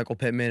below Michael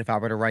Pittman if I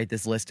were to write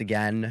this list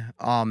again.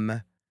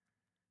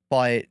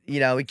 But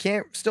we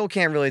still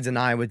can't really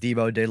deny what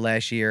Debo did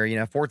last year.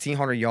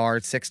 1,400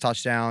 yards, 6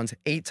 touchdowns,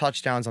 8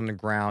 touchdowns on the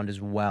ground as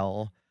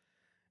well.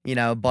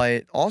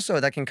 But also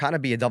that can kind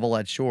of be a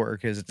double-edged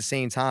sword because at the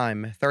same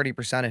time,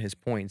 30% of his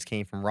points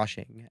came from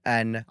rushing.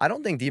 And I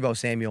don't think Debo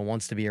Samuel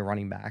wants to be a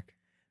running back.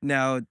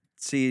 Now,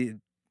 see,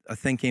 a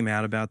thing came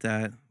out about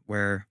that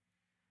where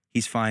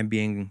he's fine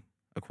being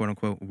a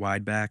quote-unquote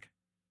wide back,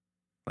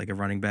 like a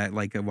running back,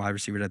 like a wide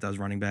receiver that does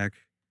running back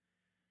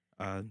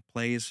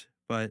plays.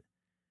 But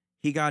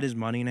he got his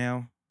money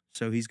now,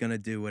 so he's going to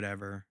do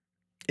whatever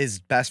Is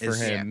best for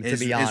him, to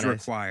be honest. is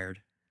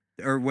required,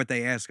 or what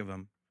they ask of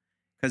him.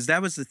 Because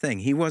that was the thing.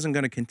 He wasn't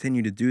going to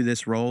continue to do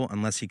this role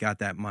unless he got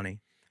that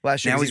money.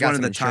 Last year, Now 'cause he he's got one of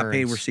some the top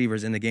paid insurance.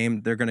 receivers in the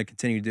game. They're going to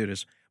continue to do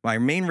this. My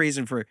main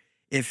reason for,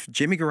 if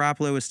Jimmy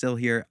Garoppolo is still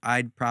here,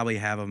 I'd probably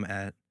have him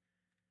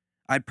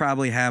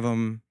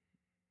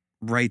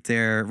right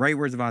there, right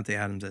where Devontae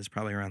Adams is,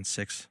 probably around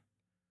 6.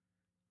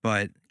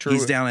 But True.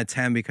 he's down at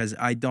 10 because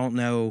I don't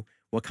know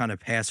what kind of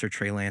passer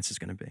Trey Lance is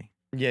going to be.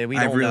 Yeah, we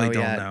I don't really know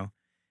don't yet. know.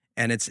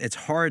 And it's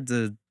hard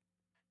to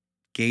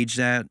gauge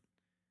that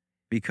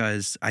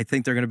because I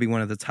think they're going to be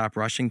one of the top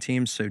rushing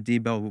teams. So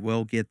Debo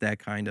will get that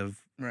kind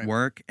of Right.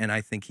 work. And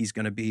I think he's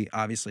going to be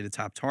obviously the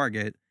top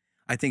target.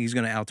 I think he's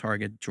going to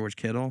out-target George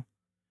Kittle.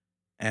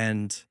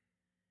 And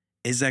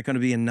is that going to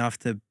be enough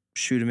to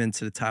shoot him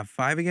into the top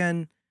 5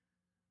 again?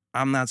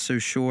 I'm not so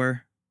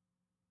sure.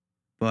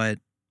 But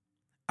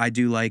I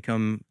do like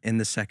him in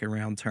the second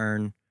round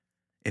turn.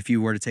 if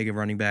you were to take a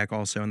running back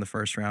also in the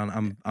first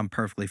round, I'm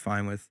perfectly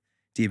fine with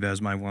Debo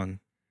as my one.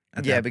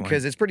 At Yeah, that point.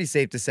 because it's pretty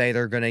safe to say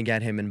they're going to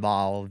get him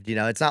involved. You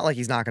know, it's not like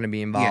he's not going to be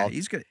Yeah, involved.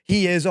 he's good.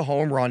 He is a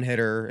home run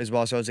hitter as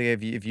well. So it's like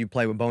if you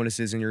play with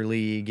bonuses in your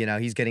league, you know,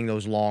 he's getting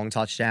those long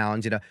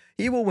touchdowns. You know,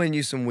 he will win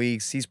you some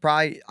weeks. He's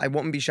probably, I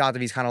wouldn't be shocked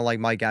if he's kind of like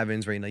Mike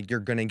Evans, where like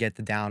you're going to get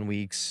the down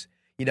weeks,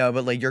 you know,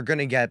 but like you're going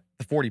to get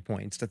the 40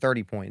 points, the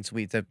 30 points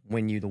to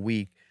win you the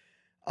week.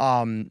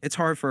 It's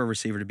hard for a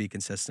receiver to be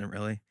consistent,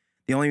 really.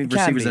 The only It can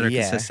receivers that be, are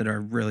yeah. consistent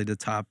are really the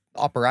top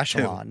Upper two.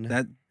 echelon.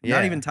 Not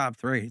Yeah. even top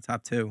three,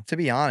 top two. To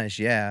be honest,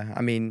 yeah.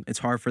 I mean, It's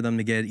hard for them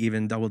to get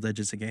even double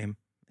digits a game.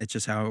 It's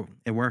just how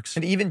it works.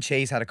 and even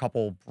Chase had a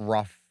couple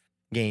rough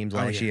games Oh,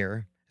 last yeah.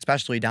 year,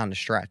 especially down the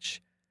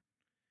stretch.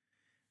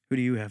 Who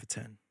do you have at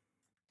 10?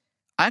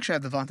 I actually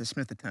have Devonta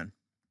Smith at 10.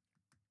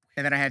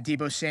 And then I have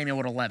Debo Samuel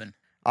at 11.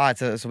 All right,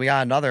 so we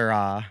got another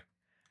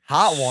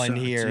hot one So-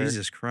 here.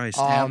 Jesus Christ.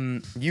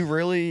 You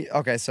really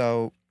okay?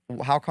 So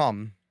how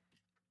come?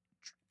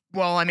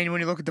 Well, I mean, when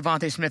you look at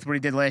Devonta Smith, what he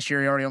did last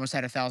year, he already almost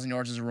had 1,000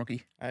 yards as a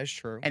rookie. That's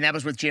true. And that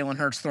was with Jalen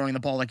Hurts throwing the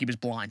ball like he was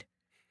blind.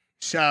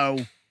 So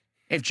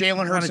if Jalen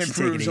Why Hurts don't you take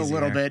it improves a easy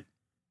little there? bit,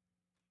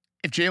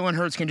 if Jalen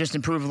Hurts can just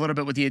improve a little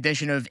bit with the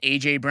addition of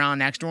A.J. Brown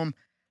next to him,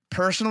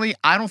 personally,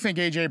 I don't think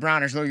A.J.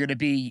 Brown is really going to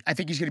be, I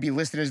think he's going to be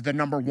listed as the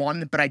number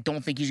one, but I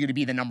don't think he's going to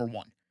be the number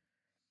one.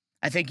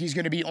 I think he's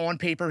going to be on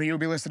paper, he will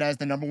be listed as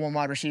the number one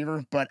wide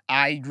receiver, but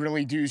I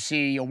really do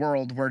see a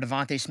world where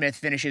Devonta Smith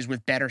finishes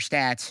with better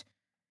stats,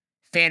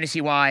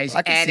 fantasy-wise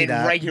I can and see in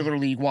that. regular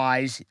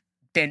league-wise,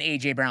 than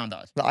A.J. Brown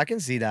does. I can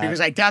see that. Because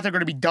I doubt they're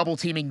going to be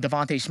double-teaming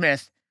Devonta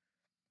Smith.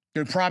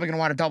 They're probably going to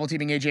want to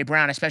double-teaming A.J.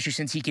 Brown, especially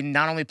since he can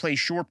not only play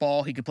short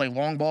ball, he can play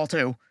long ball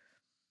too.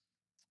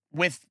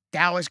 With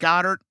Dallas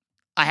Goedert,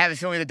 I have a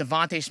feeling that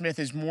Devonta Smith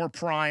is more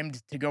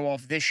primed to go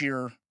off this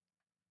year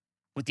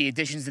with the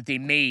additions that they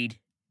made.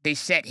 They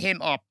set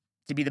him up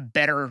to be the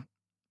better,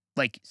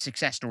 like,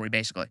 success story,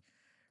 basically,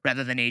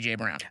 rather than A.J.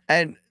 Brown.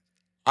 And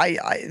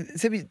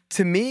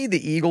to me, the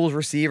Eagles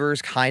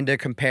receivers kind of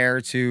compare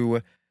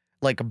to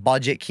like a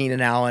budget Keenan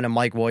Allen and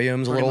Mike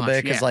Williams a Pretty little much,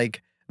 bit because yeah.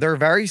 like they're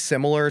very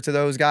similar to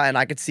those guys, and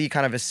I could see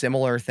kind of a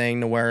similar thing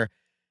to where,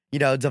 you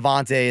know,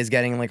 Devontae is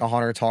getting like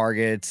 100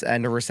 targets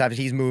and the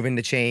reception he's moving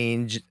the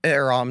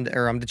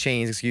the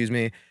chains, excuse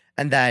me.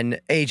 And then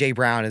A.J.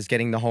 Brown is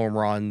getting the home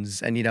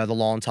runs and, you know, the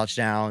long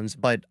touchdowns.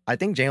 But I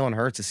think Jalen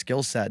Hurts'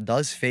 skill set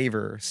does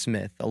favor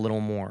Smith a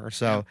little more.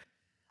 So Yeah.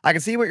 I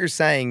can see what you're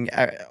saying,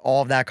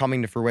 all of that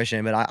coming to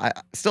fruition, but I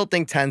still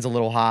think 10's a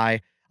little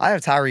high. I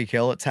have Tyreek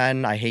Hill at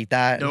 10. I hate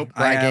that. Nope.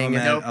 I have Bragging. him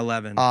at Nope.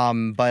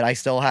 11. But I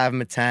still have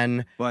him at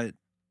 10. But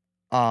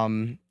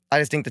I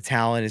just think the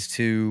talent is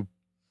too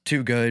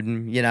good,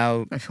 you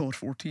know. I feel at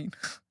 14.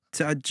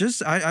 I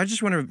just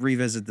want to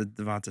revisit the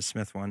Devonta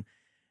Smith one.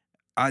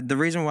 The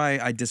reason why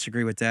I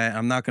disagree with that,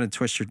 I'm not going to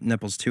twist your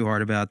nipples too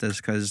hard about this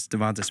because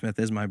Devonta Smith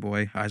is my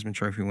boy, Heisman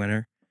Trophy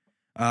winner.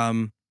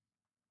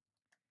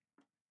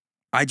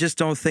 I just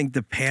don't think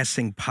the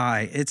passing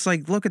pie. It's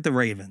like, look at the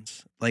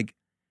Ravens. Like,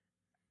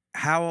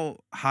 how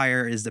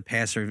higher is the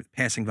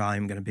passing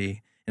volume going to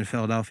be in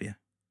Philadelphia?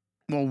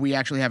 Well, we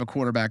actually have a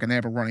quarterback, and they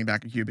have a running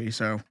back at QB,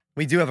 so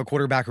We do have a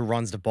quarterback who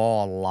runs the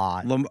ball a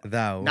lot,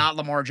 though. not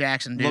Lamar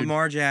Jackson, dude.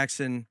 Lamar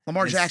Jackson.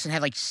 Jackson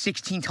had like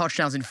 16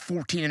 touchdowns and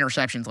 14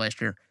 interceptions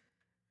last year.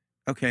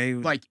 Okay,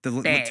 Like, the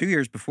bad. 2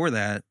 years before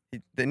that,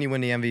 Didn't he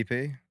win the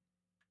MVP?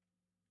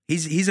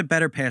 he's a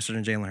better passer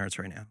than Jalen Hurts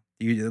right now.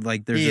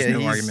 There's He just is.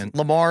 no argument.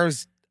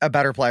 Lamar's a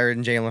better player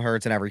than Jalen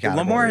Hurts in every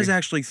category. Lamar has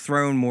actually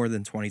thrown more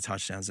than 20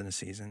 touchdowns in a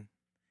season.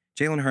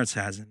 Jalen Hurts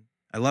hasn't.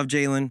 I love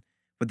Jalen,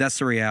 but that's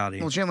the reality.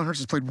 Well, Jalen Hurts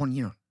has played 1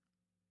 year.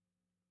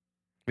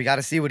 We got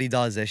to see what he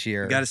does this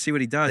year. You got to see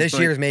what he does. This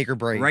but year's make or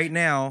break. right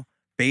now,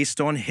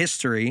 based on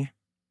history,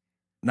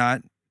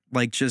 not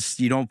like just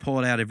you don't pull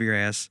it out of your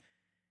ass.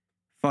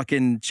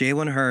 Fucking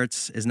Jalen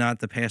Hurts is not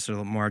the passer that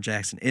Lamar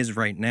Jackson is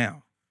right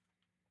now.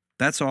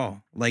 That's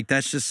all. Like,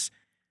 that's just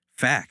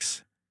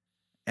facts.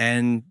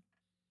 And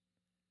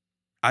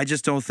I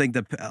just don't think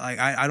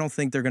I don't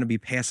think they're going to be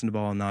passing the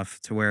ball enough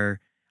to where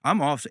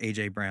I'm off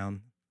A.J.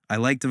 Brown. I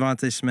like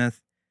Devonta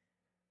Smith.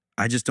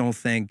 I just don't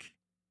think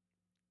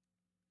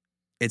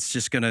it's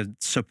just going to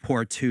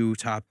support 2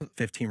 top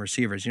 15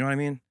 receivers. You know what I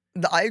mean?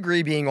 I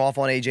agree being off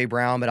on A.J.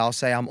 Brown, but I'll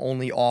say I'm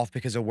only off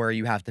because of where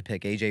you have to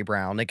pick A.J.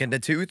 Brown. Like in the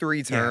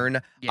 2-3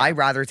 turn, Yeah. I'd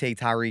rather take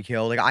Tyreek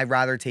Hill. Like I'd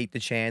rather take the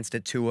chance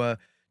that Tua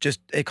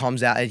it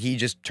comes out and he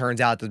just turns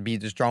out to be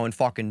just throwing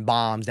fucking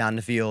bombs down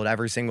the field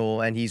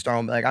and he's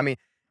throwing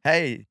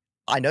hey,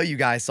 I know you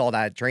guys saw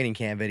that training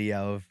camp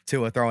video of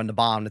Tua throwing the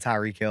bomb to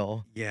Tyreek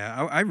Hill.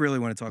 Yeah, I really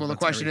want to talk Well, the about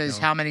question Tyreek is,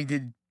 Hill.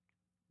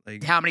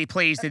 how many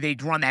plays did they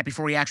run that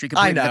before he actually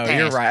I completed know, the pass?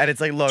 you're right. And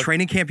it's like, look,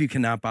 Training camp you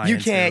cannot buy you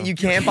into.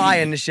 can't buy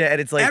into shit. And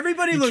it's like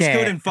Everybody you looks can't.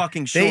 good in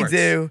fucking They shorts.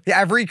 do.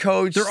 Yeah, every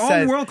coach They're all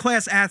says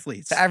world-class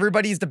athletes.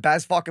 everybody's the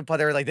best fucking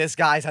player. Like this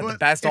guy's had the But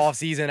best if-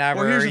 offseason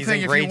ever. Well, here's the He's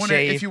thing: in great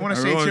shape. if you want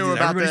to say too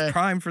about everybody's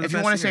primed for the if you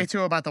best want to say years.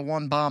 too about the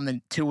one bomb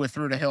that Tua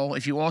threw to Hill,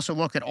 if you also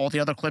look at all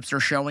the other clips they're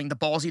showing, the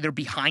ball's either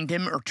behind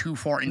him or too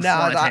far in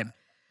front of him.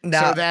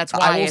 Now, that's why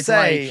I will it's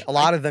say like- a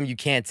lot of them you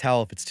can't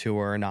tell if it's Tua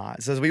or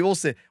not. So we will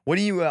see. What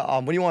do you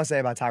want to say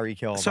about Tyreek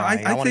Hill? So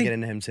Brian? I want to think- get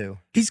into him too.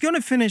 He's going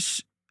to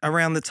finish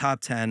around the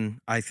top 10,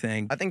 I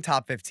think. I think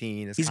top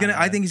 15 is.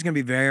 I think he's going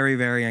to be very,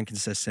 very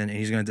inconsistent, and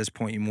he's going to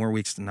disappoint you more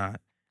weeks than not.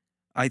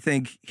 I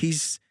think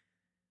he's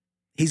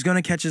going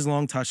to catch his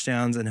long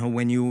touchdowns, and he'll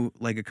win you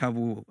like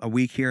a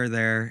week here or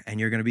there, and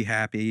you're going to be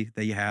happy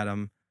that you had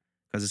him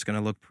because it's going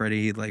to look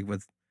pretty like when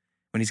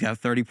he's got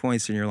 30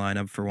 points in your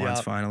lineup for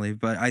once finally.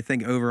 But I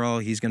think overall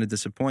he's going to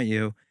disappoint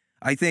you.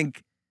 I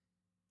think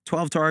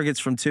 12 targets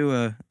from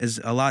Tua is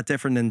a lot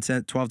different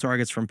than 12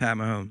 targets from Pat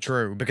Mahomes.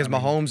 True, because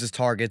Mahomes'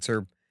 targets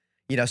are,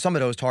 some of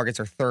those targets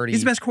are 30.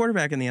 He's the best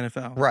quarterback in the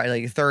NFL. Right,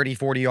 like 30,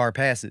 40-yard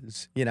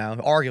passes,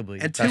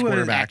 arguably. And best Tua,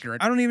 quarterback.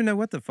 I don't even know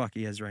what the fuck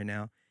he is right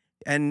now.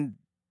 And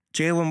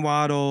Jalen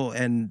Waddle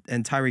and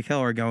Tyreek Hill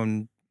are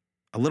going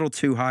a little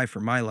too high for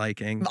my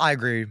liking. I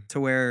agree. To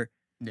where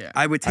Yeah.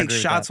 I would take agree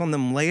with shots that. on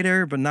them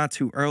later, but not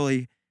too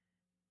early.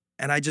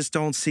 And I just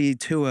don't see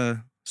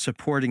Tua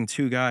supporting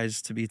two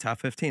guys to be top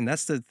 15.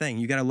 That's the thing.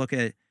 You got to look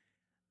at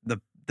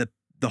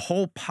the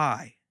whole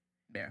pie.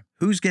 Yeah.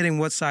 Who's getting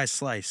what size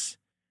slice?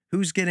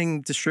 Who's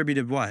getting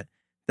distributed what?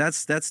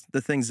 That's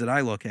the things that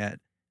I look at.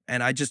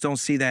 And I just don't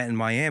see that in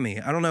Miami.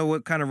 I don't know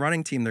what kind of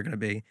running team they're going to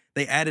be.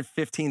 They added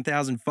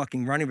 15,000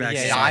 fucking running backs.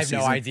 this I have no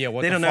offseason. idea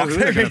what They the don't know fuck who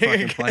they're going to gonna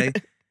fucking play.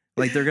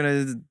 Like they're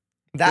going to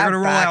That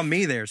roll out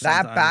me there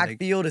sometime. That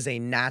backfield is a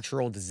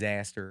natural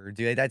disaster,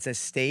 dude. That's a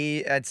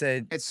state.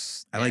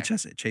 It's. I like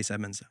Chase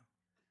Edmonds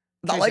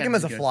though. I like him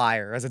as a Good.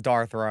 flyer, as a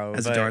dart throw.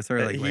 As a but dart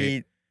throw, like,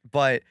 wait.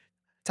 But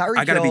Tyreek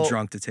I got to be Hill-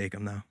 drunk to take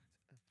him though.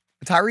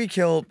 Tyreek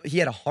Hill, he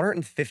had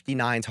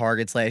 159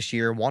 targets last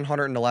year,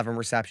 111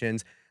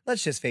 receptions.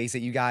 Let's just face it,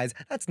 you guys,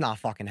 that's not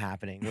fucking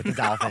happening with the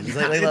Dolphins.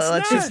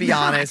 Let's just be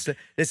honest.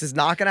 This is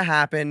not going to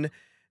happen.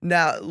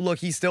 Now, look,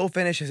 he still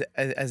finished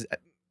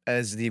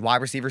as the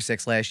wide receiver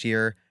 6 last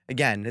year.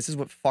 Again, this is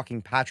what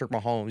fucking Patrick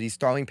Mahomes, he's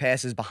throwing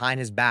passes behind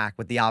his back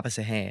with the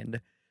opposite hand.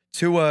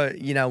 Tua,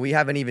 we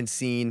haven't even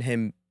seen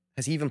him.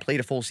 Has he even played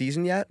a full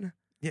season yet?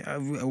 Yeah,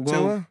 well,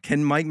 Tua?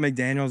 can Mike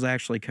McDaniels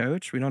actually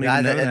coach? We don't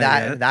even know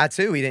that yet. That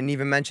too. We didn't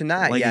even mention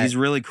that Like yet. he's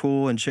really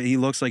cool and he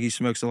looks like he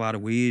smokes a lot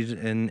of weed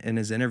in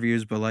his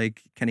interviews, but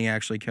like, can he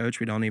actually coach?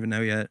 We don't even know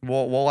yet.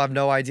 We'll have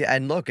no idea.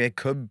 And look,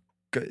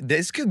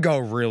 this could go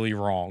really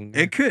wrong.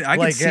 It could. I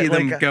could see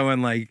them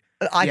going like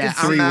I Yeah,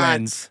 can see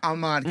wins. I'm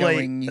not Like,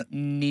 going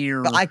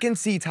near. I can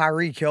see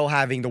Tyreek Hill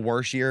having the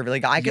worst year.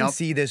 Like I can Yup.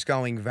 see this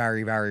going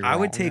very, very wrong. I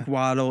would take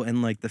Waddle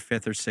in like the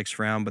 5th or 6th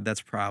round, but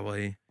that's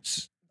probably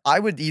I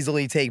would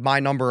easily take my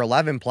number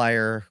 11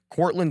 player,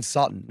 Cortland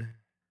Sutton,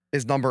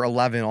 is number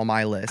 11 on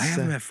my list. I have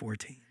him at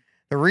 14.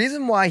 The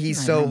reason why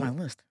he's Not even on so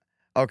my list.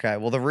 okay.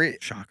 Well,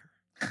 Shocker.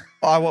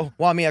 well,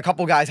 I mean, a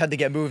couple guys had to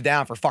get moved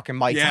down for fucking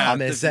Mike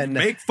Thomas just and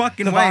make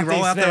fucking way, Devontae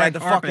roll out the Smith red to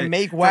carpet fucking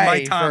make for way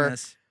Mike for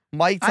Thomas.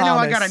 Mike I Thomas. know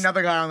I got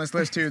another guy on this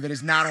list too that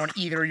is not on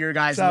either of your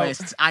guys' So-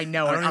 lists. I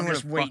know I it. don't I'm even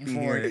just wanna waiting fucking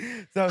for hear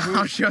it. So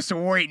I'm just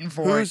waiting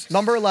for who's it.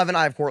 number 11?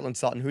 I have Cortland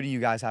Sutton. Who do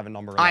you guys have in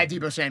number 11? I have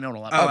Debo Samuel at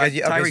 11. Oh, Okay, so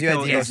you had Tyreek Hill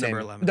Debo is number Samuel.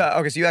 11. No,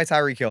 okay, so you had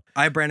Tyreek Hill.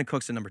 I have Brandon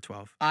Cooks at number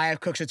 12. I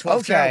have Cooks at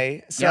 12. too.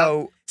 Okay,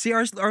 so See,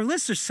 our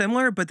lists are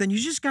similar, but then you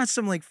just got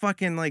some like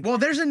fucking like. Well,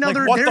 there's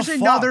another. what the there's fuck?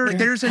 another.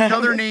 There's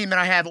another name that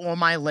I have on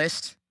my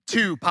list.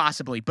 Two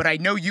possibly, but I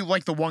know you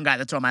like the one guy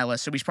that's on my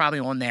list, so he's probably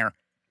on there.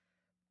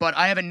 But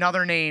I have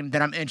another name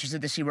that I'm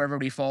interested to see where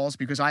everybody falls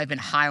because I've been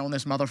high on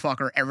this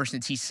motherfucker ever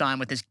since he signed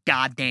with this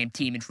goddamn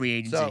team in free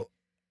agency. So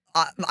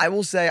I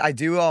will say I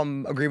do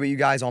agree with you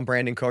guys on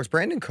Brandon Cooks.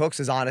 Brandon Cooks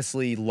is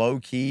honestly low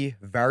key,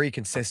 very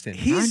consistent.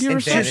 He's 90 in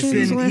receptions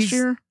fantasy. last He's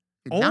year.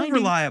 Old 90.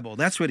 reliable.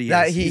 That's what he is.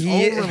 That He's he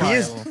old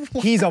is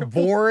reliable. he's a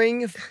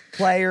boring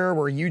player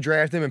where you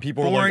draft him and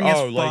people Boring are as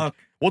like, oh, like fuck.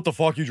 what the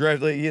fuck you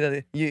draft? Like,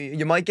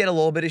 you might get a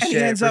little bit of And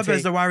shit. he ends for up as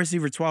take- the wide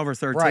receiver 12 or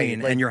 13, Right,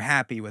 like, and you're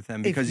happy with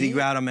him because he- you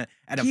got him at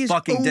a He has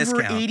fucking over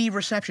discount. 80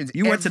 receptions.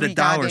 You went to the every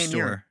dollar goddamn year.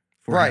 store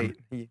for right.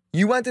 him.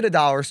 You went to the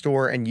dollar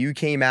store and you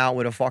came out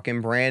with a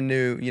fucking brand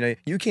new,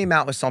 you came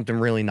out with something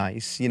really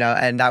nice,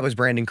 and that was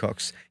Brandon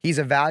Cooks. He's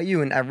a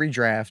value in every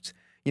draft.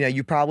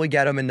 You probably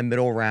get him in the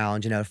middle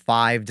round,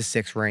 5 to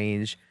 6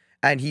 range.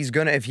 And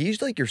if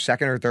he's like your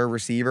second or third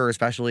receiver,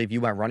 especially if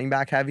you went running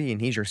back heavy and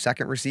he's your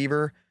second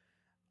receiver,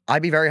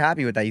 I'd be very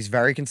happy with that. He's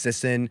very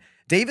consistent.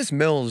 Davis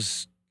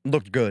Mills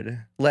looked good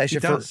last He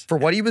year. does. For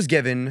what he was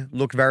given,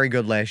 looked very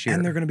good last year.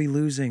 And they're going to be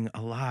losing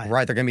a lot.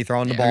 right. They're going to be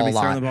throwing the They're ball going a to be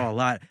lot. throwing the ball a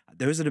lot.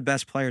 Those are the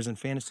best players in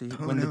fantasy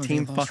Oh, when no, the they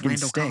team lost fucking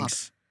Randall Cobb.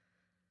 stinks.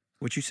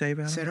 What you say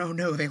about I him? said, oh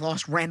no, they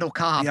lost Randall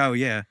Cobb. Oh,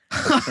 yeah.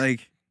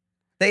 Like,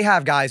 They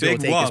have guys who will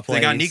Big take his whoop. place.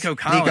 They got Nico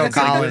Collins. Nico Like,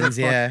 what the Collins,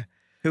 fuck? yeah.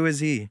 who is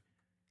he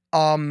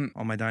Um,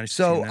 on my dynasty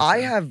So team? That's I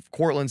right. have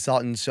Cortland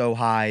Sutton so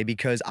high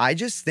because I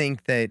just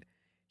think that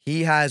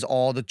he has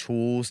all the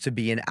tools to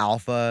be an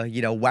alpha,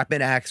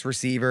 weapon X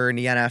receiver in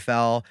the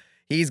NFL.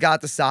 He's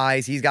got the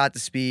size, he's got the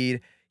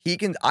speed.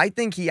 I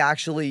think he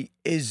actually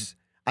is,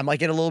 I might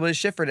get a little bit of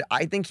shit for it.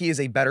 I think he is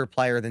a better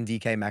player than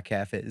DK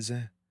Metcalf is.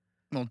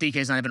 Well,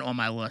 DK's not even on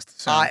my list.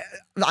 So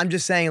I'm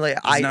just saying, like,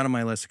 He's not on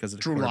my list because of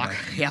the Drew Lock.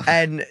 quarterback. Yeah.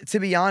 And to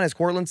be honest,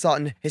 Cortland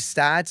Sutton, his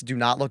stats do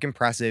not look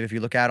impressive. If you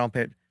look at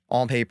it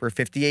on paper,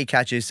 58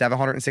 catches,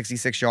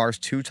 766 yards,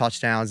 2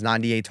 touchdowns,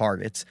 98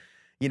 targets.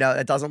 You know,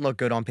 it doesn't look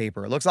good on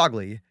paper. It looks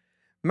ugly.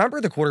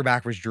 Remember, the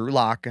quarterback was Drew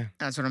Lock,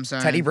 That's what I'm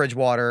saying. Teddy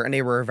Bridgewater, and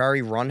they were a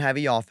very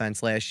run-heavy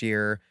offense last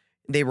year.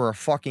 They were a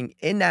fucking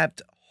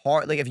inept,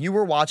 hard. Like, if you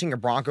were watching a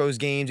Broncos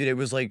game, dude, it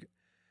was like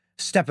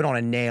stepping on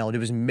a nail. It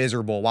was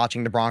miserable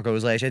watching the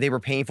Broncos last year. They were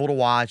painful to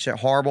watch,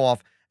 horrible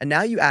off. And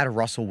now you add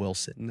Russell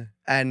Wilson.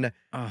 And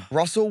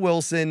Russell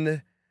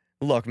Wilson,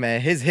 look,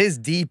 man, his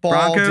deep ball,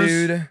 Broncos,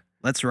 dude.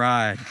 Let's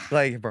ride.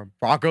 Like,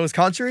 Broncos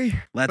country?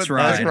 Let's But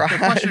ride. The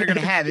question you're going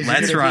to have is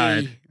Let's it gonna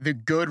ride. be the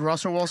good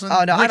Russell Wilson?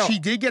 Oh, no, I which don't- he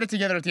did get it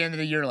together at the end of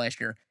the year last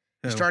year.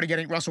 He Who? started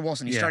getting Russell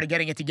Wilson. He Yeah. started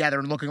getting it together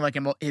and looking like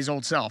his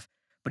old self.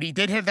 But he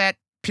did have that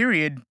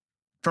period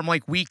from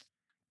like week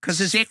Because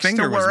his 6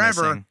 finger to was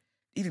wherever. missing.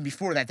 Even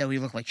before that, though, he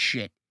looked like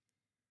shit.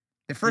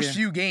 The first Yeah.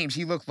 few games,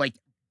 he looked like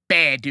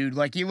bad, dude.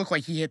 Like, he looked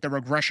like he hit the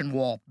regression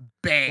wall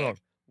bad. Look,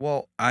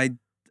 well, I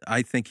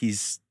think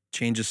he's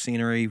changed of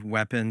scenery,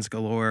 weapons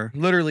galore.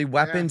 literally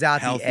weapons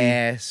out Healthy. the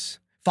ass.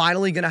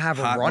 Finally going to have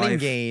a Hot running life.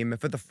 game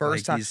for the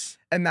first time.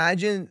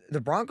 Imagine the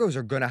Broncos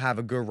are going to have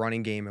a good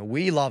running game. And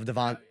we love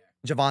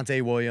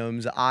Javonte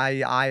Williams.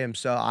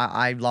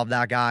 I love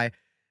that guy.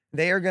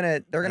 They're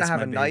gonna That's have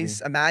my a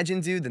nice, imagine,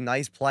 dude, the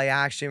nice play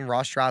action,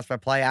 rush drops by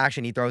play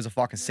action. He throws a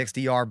fucking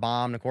 60-yard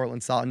bomb to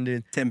Cortland Sutton,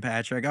 dude. Tim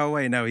Patrick. Oh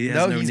wait, no, he has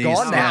no he's knees.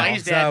 gone Oh, now.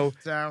 he's dead.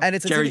 And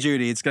it's Jerry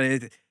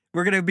Jeudy.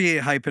 We're gonna be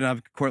hyping up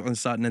Cortland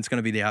Sutton. It's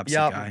gonna be the opposite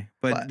Yep, guy.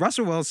 But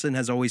Russell Wilson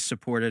has always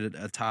supported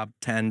a top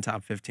 10,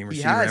 top 15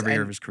 receiver has, every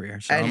year and- of his career.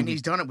 So And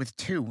he's done it with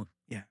 2.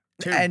 Yeah.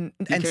 2. and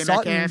DK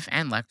Sutton, Metcalf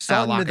and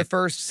Sutton with the Lockett.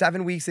 first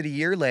 7 weeks of the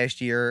year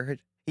last year,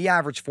 he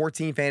averaged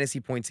 14 fantasy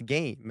points a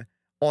game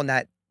on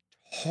that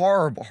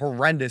horrible,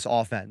 horrendous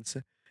offense.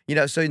 You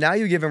know, so now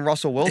you give him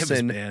Russell was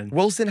Wilson. bad.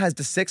 Wilson has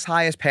the 6th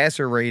highest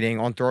passer rating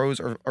on throws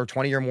or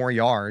 20 or more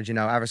yards, you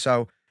know.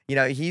 So, you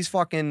know, he's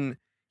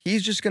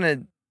just going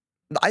to,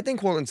 I think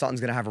Cortland Sutton's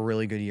going to have a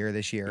really good year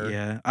this year.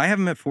 Yeah, I have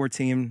him at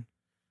 14.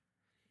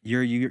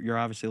 You're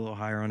obviously a little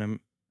higher on him.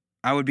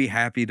 I would be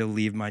happy to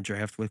leave my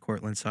draft with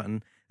Cortland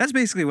Sutton. That's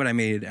basically what I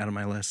made out of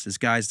my list, is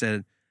guys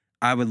that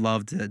I would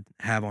love to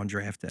have on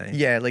draft day.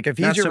 Yeah, like if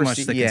he's Not your so much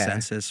the yeah,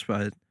 consensus,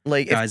 but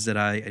like guys that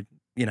I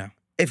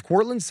if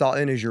Cortland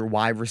Sutton is your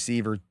wide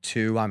receiver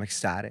 2, I'm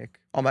ecstatic.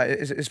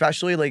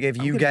 Especially like if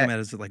I'm you gonna get him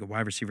as like a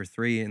wide receiver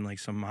 3 in like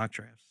some mock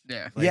drafts.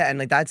 Yeah. Like, yeah, and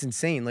like that's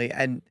insane. Like,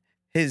 and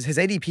his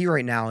ADP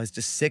right now is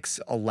just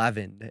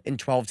 6'11" in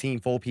 12-team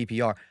full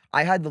PPR.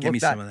 I had to give me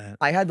look that. some of that.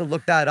 I had to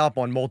look that up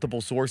on multiple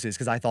sources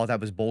because I thought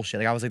that was bullshit.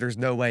 Like I was like, "There's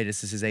no way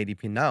this is his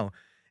ADP." No,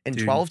 in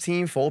Dude.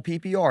 12-team full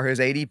PPR, his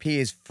ADP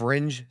is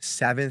fringe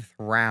 7th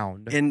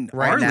round. In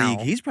right our now. league,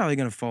 he's probably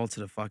gonna fall to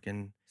the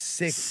fucking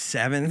 6th,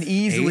 7th,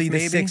 easily 8th, the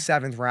maybe?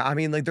 6th, 7th round. I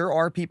mean, like there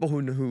are people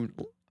who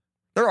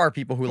like Which league?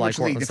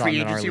 Cortland The Sutton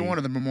free in our agency league. one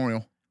or the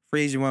Memorial?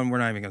 Crazy one. We're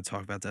not even gonna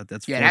talk about that.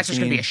 That's Yeah, that's just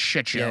going to be 14. a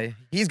shit show. Yeah,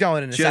 he's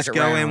going in the Just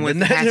second go round. in with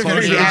and that's That's gonna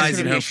close be- your that's eyes gonna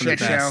and be a hope for the shit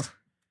show. best.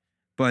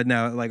 But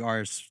no, like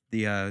ours,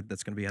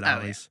 that's gonna be at Oh, yeah.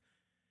 Ollie's.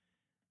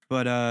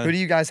 But Who do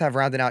you guys have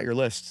rounding out your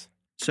list?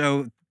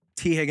 so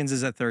T. Higgins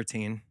is at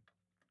 13.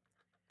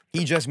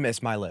 He just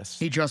missed my list.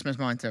 He just missed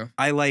mine, too.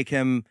 I like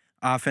him.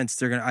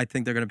 Offense, I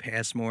think they're gonna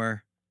pass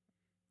more.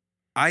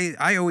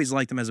 I always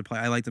liked him as a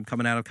player. I liked him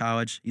coming out of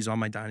college. He's on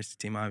my dynasty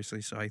team,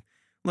 obviously. So I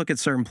look at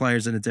certain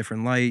players in a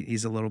different light.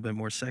 He's a little bit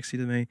more sexy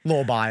to me. A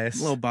little biased.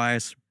 A little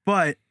biased,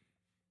 but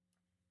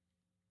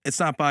it's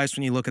not biased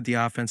when you look at the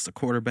offense, the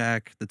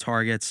quarterback, the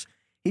targets.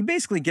 He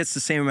basically gets the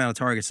same amount of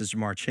targets as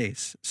Jamar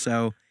Chase.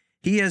 So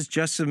he has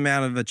just the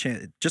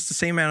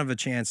same amount of a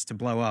chance to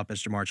blow up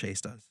as Jamar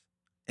Chase does,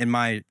 in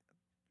my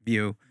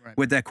view, Right.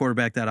 with that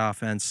quarterback, that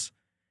offense,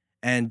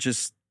 and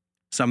just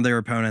some of their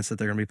opponents that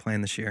they're going to be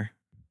playing this year.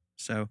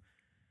 So,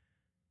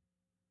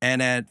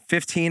 and at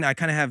 15, I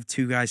kind of have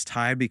 2 guys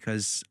tied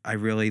because I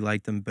really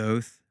like them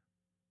both.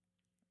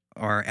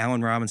 Are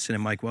Allen Robinson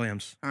and Mike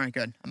Williams. All right,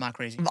 good. I'm not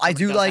crazy. I Somebody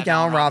do does like have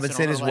Allen on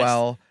Robinson our as list.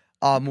 well.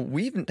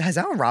 Has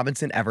Allen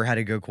Robinson ever had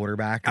a good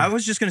quarterback? I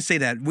was just going to say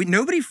that.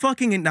 Nobody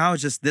fucking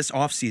acknowledged this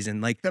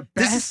offseason. Like, The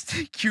this best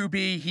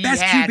QB he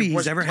best had QB he's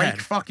was ever Blake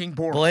had. fucking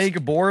Bortles. Blake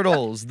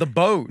Bortles, the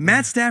boat.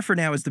 Matt Stafford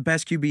now is the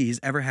best QB he's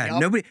ever had.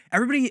 Yep.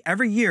 Everybody,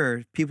 every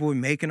year, people would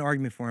make an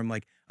argument for him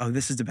like, oh,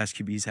 this is the best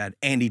QB he's had.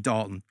 Andy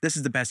Dalton. This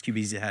is the best QB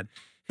he's had.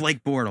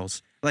 Blake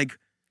Bortles. Like,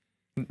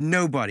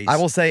 nobody's. I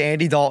will say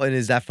Andy Dalton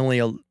is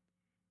definitely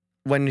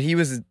when he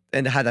was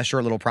and had that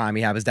short little prime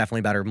he had was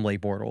definitely better than Blake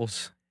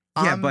Bortles.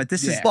 Yeah, but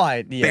this is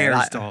But yeah, Bears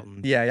I, Dalton.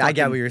 yeah, I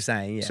get Fucking what you're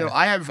saying. Yeah. So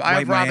I have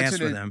Wipe my ass Robinson.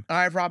 for them.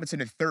 I have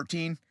Robinson at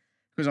 13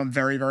 because I'm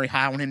very, very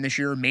high on him this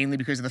year, mainly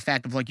because of the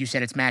fact of, like you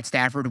said, it's Matt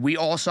Stafford. We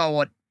all saw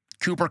what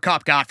Cooper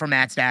Kupp got from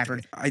Matt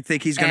Stafford. I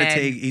think he's going to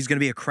And- he's going to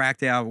be a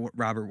cracked out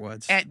Robert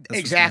Woods. And That's what's gonna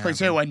exactly,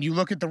 too. happen. And you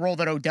look at the role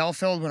that Odell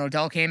filled when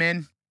Odell came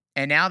in,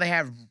 and now they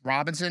have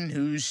Robinson,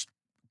 who's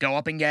go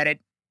up and get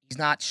it. He's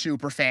not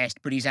super fast,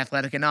 but he's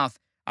athletic enough.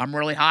 I'm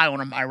really high on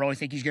him. I really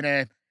think he's going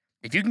to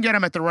If you can get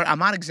him at the right, I'm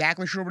not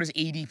exactly sure what his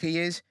ADP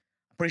is.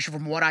 I'm pretty sure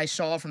from what I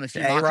saw from the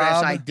few mock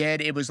drafts I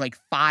did, it was like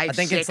 5, I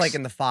think 6. it's like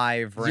in the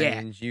 5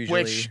 range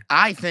usually. Which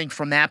I think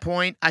from that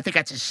point, I think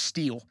that's a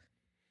steal.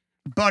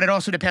 But it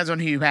also depends on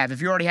who you have.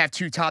 If you already have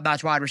 2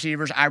 top-notch wide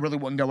receivers, I really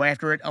wouldn't go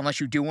after it unless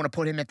you do want to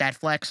put him at that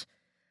flex.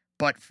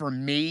 But for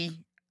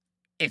me,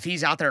 if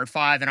he's out there at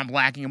 5 and I'm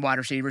lacking in wide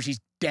receivers, he's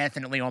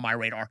definitely on my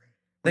radar.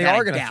 They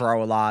are going to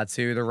throw a lot,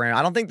 too. The Rams.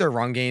 I don't think their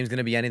run game is going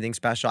to be anything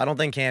special. I don't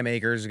think Cam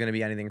Akers is going to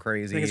be anything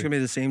crazy. I think it's going to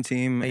be the same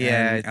team.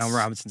 Yeah. And Allen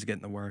Robinson's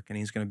getting the work, and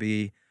he's going to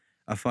be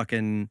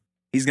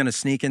he's going to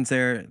sneak into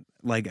there,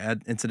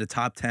 into the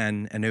top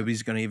 10, and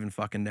nobody's going to even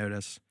fucking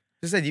notice.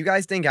 Just said, do you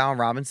guys think Allen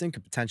Robinson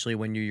could potentially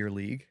win you your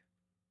league?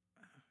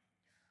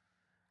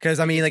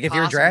 Because, I mean, like, if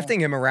you're drafting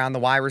him around the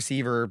wide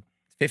receiver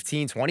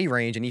 15, 20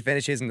 range and he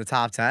finishes in the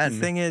top 10. The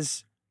thing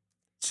is,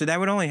 so that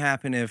would only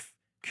happen if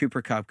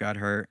Cooper Kupp got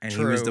hurt and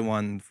he was the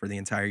one for the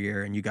entire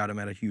year and you got him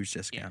at a huge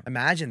discount.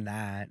 Imagine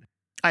that.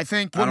 I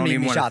think I don't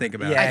even want to think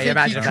about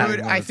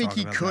it. I think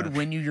he could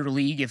win you your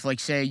league if, like,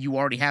 say you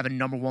already have a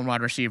number 1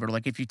 wide receiver.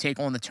 Like, if you take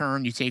on the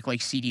turn, you take, like,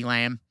 CeeDee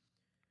Lamb,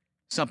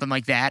 something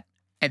like that,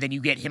 and then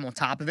you get him on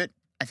top of it.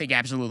 I think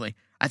absolutely.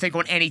 I think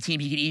on any team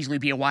he could easily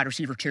be a wide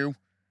receiver 2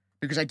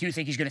 because I do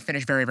think he's going to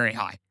finish very, very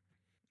high.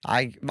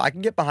 I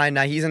can get behind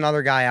that. He's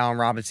another guy, Allen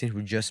Robinson,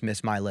 who just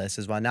missed my list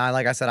as well. Now,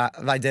 like I said,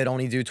 I did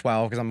only do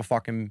 12 because I'm a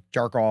fucking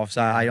jerk off,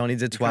 so I only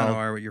did 12. You kind of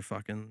are with your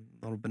fucking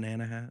little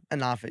banana hat.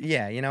 Enough.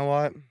 Yeah, you know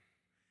what?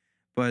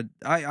 But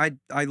I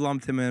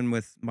lumped him in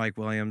with Mike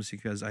Williams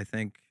because I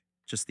think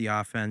just the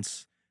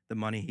offense, the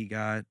money he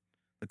got,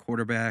 the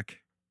quarterback,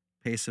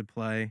 pace of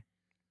play.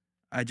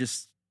 I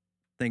just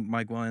think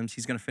Mike Williams,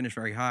 he's going to finish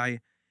very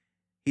high.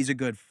 He's a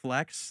good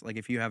flex. Like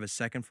if you have a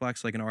second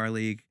flex, like in our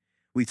league,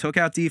 we took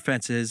out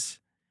defenses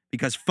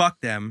because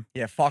fuck them.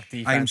 Yeah, fuck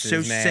defenses, I'm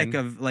so sick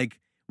of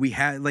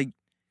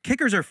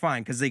kickers are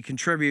fine because they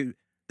contribute.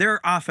 They're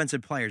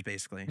offensive players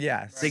basically.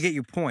 Yes. They get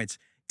you points.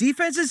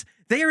 Defenses,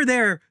 they are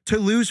there to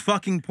lose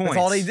fucking points.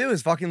 That's all they do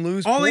is fucking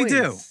lose all points. They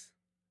do.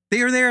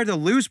 They are there to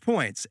lose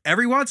points.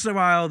 Every once in a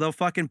while, they'll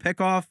fucking pick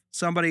off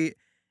somebody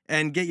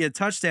and get you a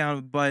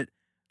touchdown. But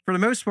for the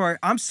most part,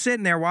 I'm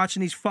sitting there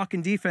watching these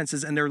fucking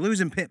defenses and they're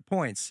losing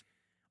points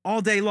all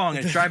day long.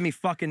 And it's driving me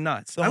fucking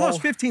nuts. I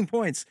lost 15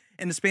 points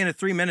in the span of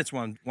 3 minutes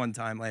one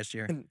time last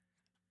year.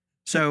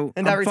 So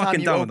and I'm every time fucking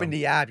you done open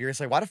the app, you're just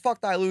like, why the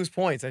fuck did I lose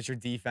points? That's your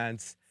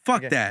defense.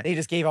 Fuck that. They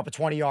just gave up a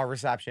 20-yard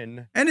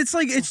reception. And it's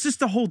like, it's just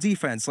the whole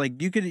defense.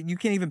 Like you can't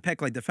even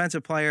pick like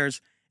defensive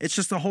players. It's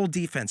just the whole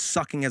defense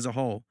sucking as a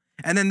whole.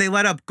 And then they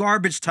let up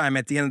garbage time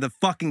at the end of the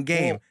fucking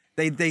game.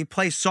 They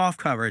play soft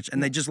coverage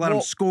and they just let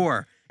them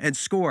score and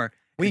score.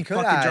 It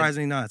fucking drives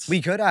me nuts.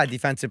 We could add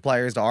defensive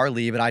players to our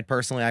league, but I'd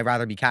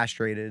rather be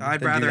castrated.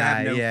 I'd rather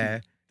have no.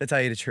 Yeah, to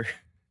tell you the truth.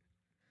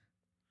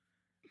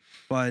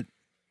 But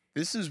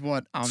this is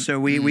what. So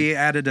we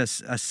added a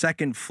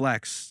second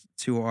flex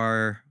to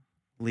our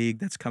league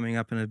that's coming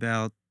up in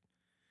about.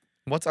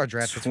 What's our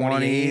draft?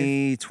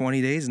 20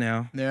 days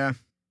now. Yeah.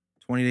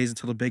 20 days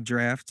until the big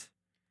draft.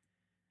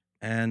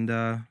 And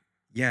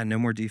no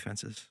more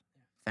defenses.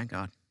 Thank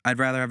God. I'd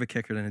rather have a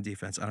kicker than a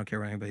defense. I don't care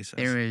what anybody says.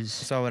 There is.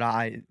 So would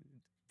I.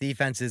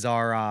 Defenses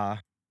are,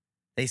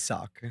 they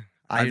suck.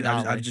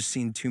 I've just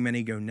seen too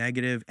many go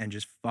negative and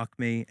just fuck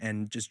me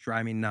and just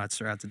drive me nuts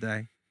throughout the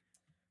day.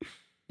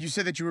 You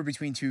said that you were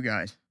between 2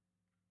 guys.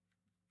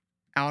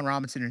 Allen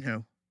Robinson and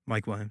who?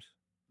 Mike Williams.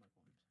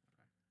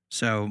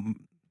 So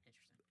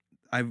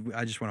I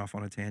just went off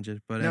on a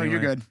tangent. But no, anyway.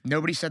 you're good.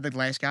 Nobody said the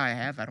last guy I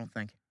have, I don't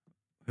think.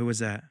 Who was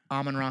that?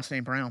 Amon-Ra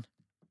St. Brown.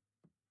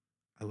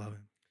 I love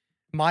him.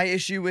 My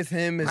issue with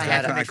him is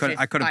I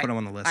could have put him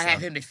on the list. I have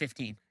him at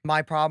 15.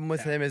 My problem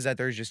with him is that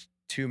there's just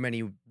too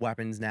many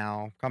weapons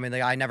now. I mean,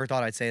 like, I never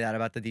thought I'd say that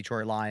about the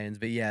Detroit Lions,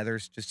 but yeah,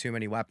 there's just too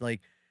many weapons.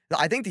 Like,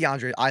 I think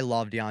I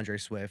love DeAndre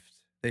Swift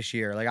this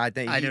year. Like, I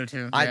do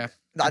too. I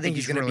think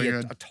he's going to really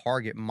be a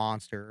target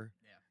monster.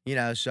 Yeah. You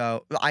know,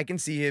 so I can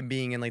see him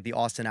being in like the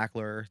Austin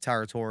Eckler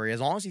territory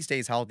as long as he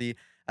stays healthy.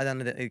 And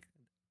then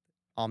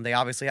they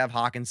obviously have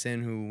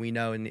Hawkinson, who we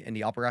know in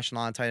the upper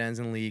echelon tight ends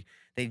in the league.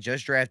 They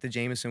just drafted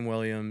Jameson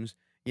Williams.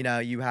 You know,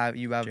 you have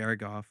Jared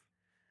Goff,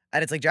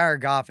 and it's like Jared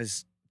Goff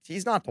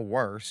he's not the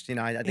worst. You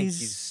know, I think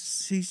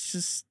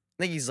he's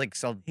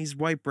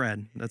white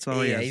bread. That's all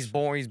he is. He's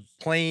boring. He's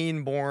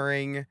plain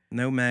boring.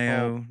 No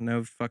mayo,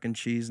 no fucking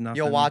cheese, nothing.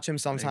 You'll watch him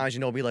sometimes,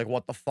 and you'll be like,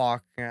 "What the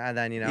fuck?" And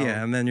then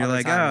and then you're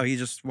like, "Oh, he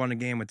just won a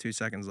game with 2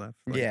 seconds left."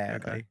 Like, yeah,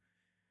 okay.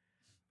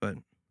 But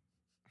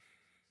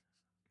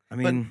I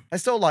mean, I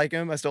still like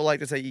him. I still like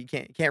to say you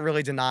can't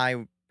really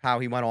deny how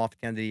he went off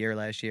at the end of the year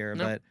last year,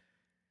 but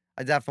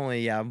I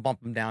definitely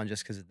bump him down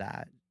just because of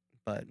that.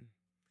 But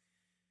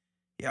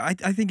yeah, I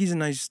think he's a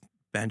nice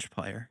bench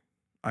player.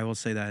 I will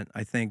say that.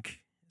 I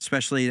think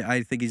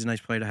he's a nice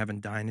player to have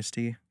in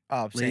dynasty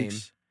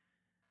leagues. Same.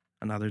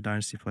 Another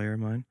dynasty player of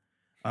mine.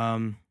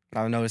 I'm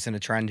noticing a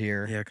trend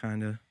here. Yeah,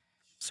 kind of.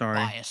 Sorry,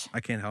 bias.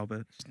 I can't help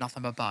it. It's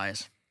nothing but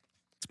bias.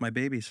 It's my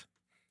babies.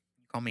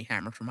 You call me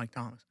Hammer for Mike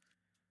Thomas.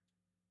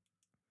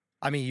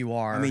 I mean, you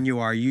are. I mean, you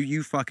are.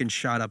 You fucking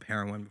shot up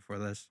heroin before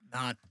this.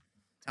 Not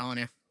telling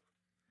you.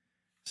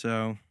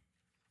 So,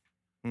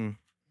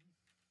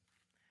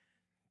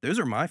 those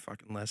are my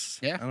fucking lists.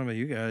 Yeah. I don't know about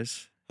you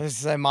guys.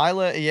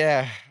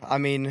 Yeah. I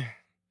mean,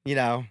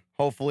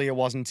 hopefully it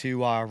wasn't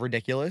too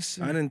ridiculous.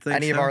 I didn't think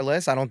any of our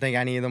lists. I don't think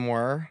any of them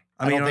were.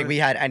 I don't think we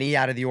had any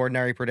out of the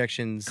ordinary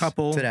predictions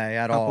today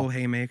at all. Couple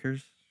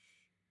haymakers.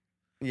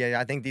 Yeah,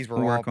 I think these were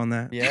We'll all. work on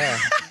that. Yeah.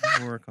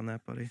 We'll work on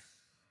that, buddy.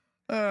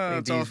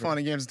 It's all fun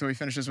and games until he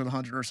finishes with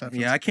 100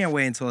 receptions. Yeah, I can't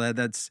wait until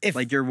that's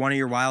like one of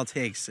your wild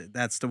takes.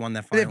 That's the one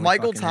that finally If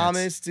Michael fucking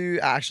Thomas, hits. dude,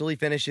 actually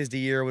finishes the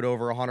year with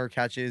over 100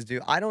 catches,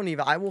 dude, I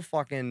will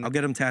fucking. I'll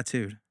get him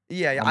tattooed.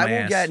 Yeah, on I my will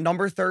ass. get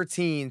number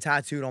 13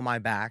 tattooed on my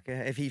back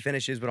if he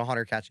finishes with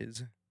 100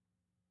 catches.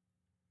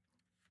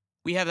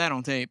 We have that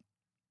on tape.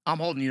 I'm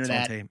holding you to It's on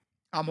that. tape.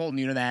 I'm holding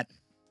you to that.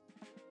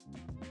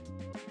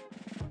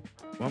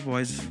 Well,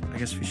 boys, I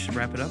guess we should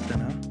wrap it up then,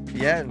 huh?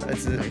 Yeah, What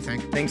do you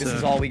think? I think this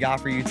is all we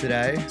got for you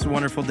today. It's a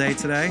wonderful day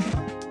today.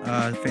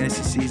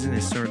 Fantasy season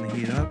is starting to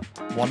heat up.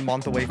 1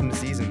 month away from the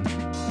season.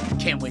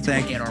 Can't wait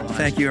to get our lives.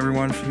 Thank you,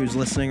 everyone who's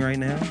listening right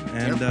now.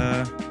 And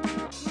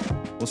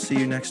we'll see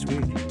you next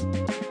week.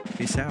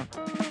 Peace out.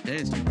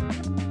 It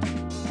is.